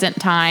present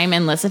time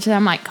and listen to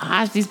them, like,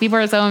 gosh, these people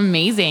are so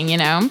amazing,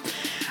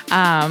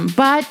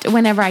 But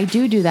whenever I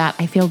do that,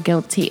 I feel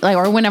guilty.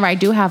 Or whenever I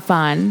do have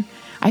fun,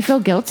 I feel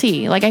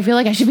guilty. I feel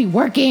like I should be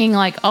working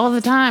all the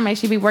time. I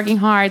should be working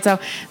hard. So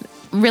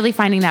really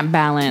finding that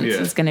balance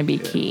is going to be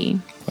key.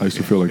 I used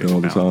to feel like that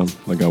all the time.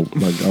 Like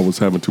I was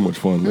having too much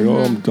fun. Like,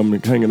 I'm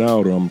hanging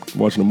out, or I'm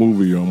watching a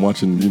movie, or I'm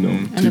watching,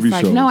 And TV it's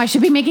like, shows. no, I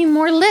should be making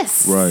more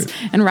lists. Right.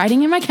 And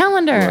writing in my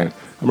calendar. Right.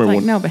 I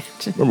remember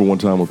remember one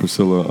time with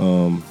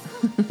Priscilla,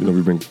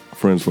 we've been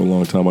friends for a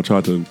long time. I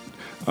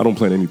don't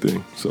plan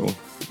anything. So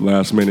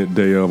last minute,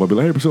 day of, I'll be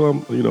like, hey, Priscilla,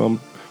 I'm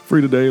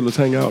free today. Let's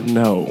hang out.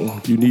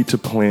 No, you need to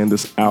plan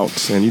this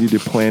out, and you need to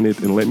plan it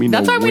and let me know.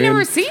 That's why we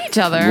never see each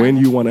other. When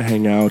you want to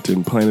hang out,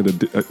 and plan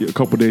it a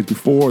couple days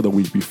before, the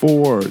week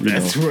before.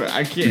 That's where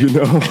I can't.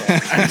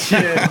 I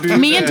can't do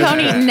Me and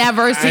Tony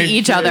never see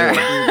each other.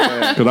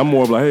 Because I'm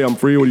more of like, hey, I'm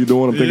free. What are you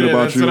doing? I'm thinking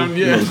about you.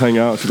 Let's hang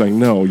out. She's like,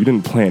 no, you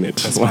didn't plan it.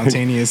 That's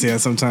spontaneous.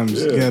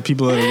 Sometimes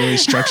people that are really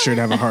structured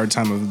have a hard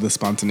time with the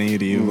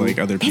spontaneity of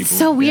other people. It's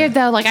so weird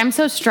though. I'm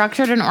so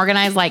structured and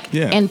organized,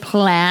 in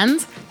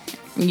plans.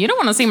 You don't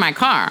want to see my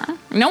car.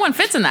 No one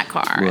fits in that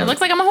car. Right. It looks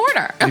like I'm a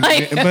hoarder.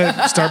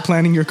 But start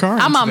planning your car.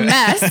 I'm a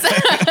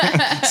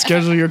mess.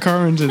 Schedule your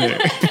car into there.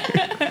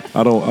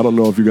 I don't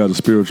know if you guys are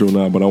spiritual or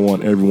not, but I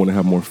want everyone to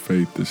have more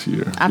faith this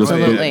year.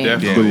 Absolutely.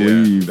 Just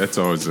believe. That's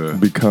always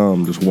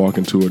become. Just walk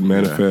into it,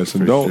 manifest,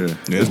 and don't. Sure.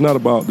 It's not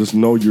about just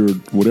know your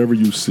whatever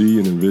you see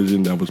and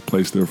envision that was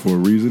placed there for a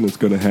reason. It's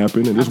going to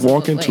happen, and just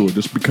walk into it.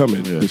 Just become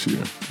it this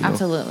year.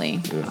 Absolutely.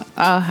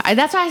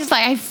 That's why I just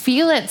I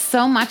feel it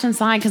so much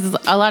inside because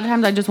a lot of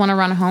times I just want to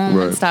run home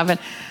and stuff, and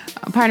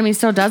part of me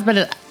still does,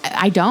 but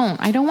I don't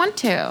want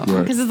to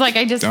because it's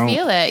I just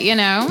feel it,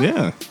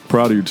 Yeah.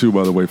 Proud of you too,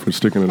 by the way, for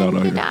sticking it out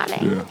here.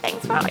 Yeah.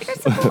 Thanks for all your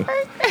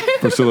support.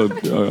 Priscilla,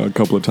 a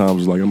couple of times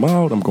was like, I'm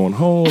out, I'm going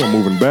home, I'm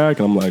moving back,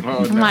 and I'm like,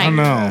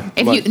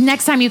 if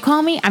next time you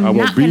call me, I'm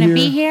not going to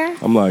be here.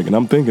 I'm like, and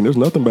I'm thinking, there's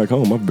nothing back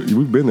home.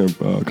 We've been there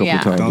a couple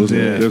of times.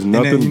 There's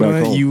nothing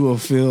back home. You will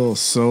feel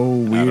so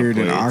weird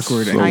and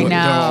awkward. And I know.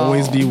 There'll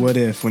always be what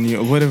if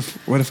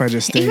what if I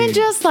just stayed? Even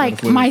just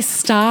my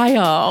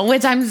style,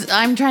 which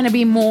I'm trying to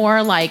be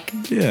more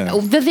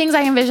the things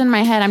I envision in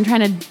my head. I'm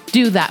trying to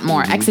do that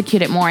more,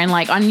 execute it more. And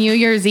on New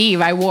Year's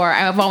Eve,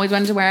 I've always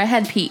wanted to wear a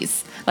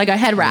headpiece. Like a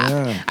head wrap.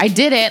 Yeah. I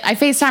did it. I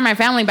FaceTimed my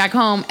family back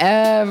home.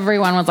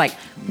 Everyone was like,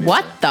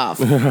 what the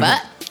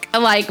fuck?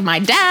 My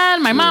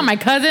dad, my mom, my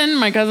cousin.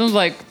 My cousin was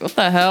like, what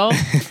the hell?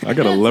 I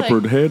got a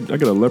leopard head. I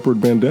got a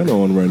leopard bandana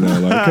on right now.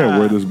 I can't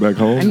wear this back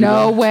home.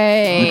 No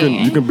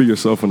way. You can be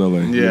yourself in LA.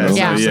 Yeah,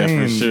 for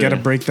sure. You got to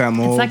break that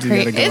mold.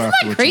 Isn't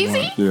that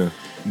crazy?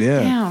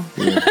 Yeah.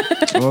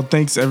 Well,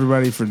 thanks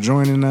everybody for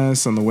joining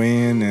us on the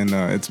way-in, and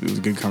it was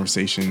a good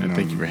conversation. And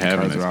thank you for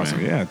having us, awesome.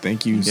 man. Yeah,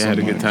 thank you so much. I had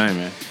a good time,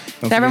 man.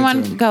 So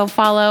everyone go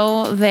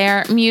follow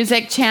their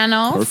music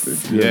channels.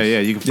 Perfect. Yeah.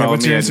 You can follow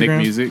me at Nick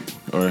Music.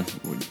 Or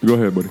go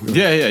ahead, buddy. Go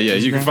ahead. Yeah.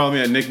 You can follow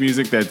me at Nick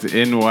Music. That's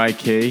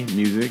NYK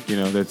Music.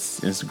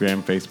 That's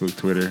Instagram, Facebook,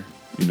 Twitter.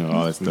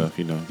 All that stuff.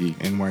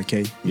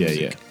 NYK.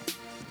 Yeah.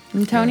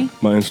 And Tony?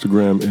 My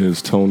Instagram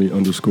is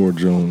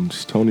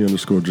Tony_Jones.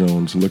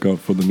 Tony_Jones. Look out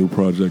for the new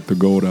project, the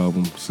Gold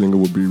album. Single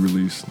will be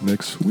released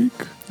next week.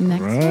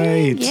 Next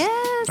week.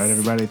 Yes. All right,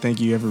 everybody. Thank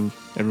you, everyone.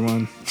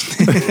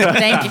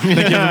 Thank you.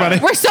 Everybody.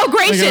 We're so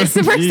gracious.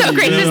 We're so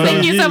gracious.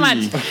 Thank you so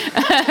much.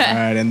 All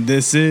right, and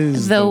this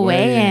is The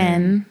Way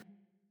In.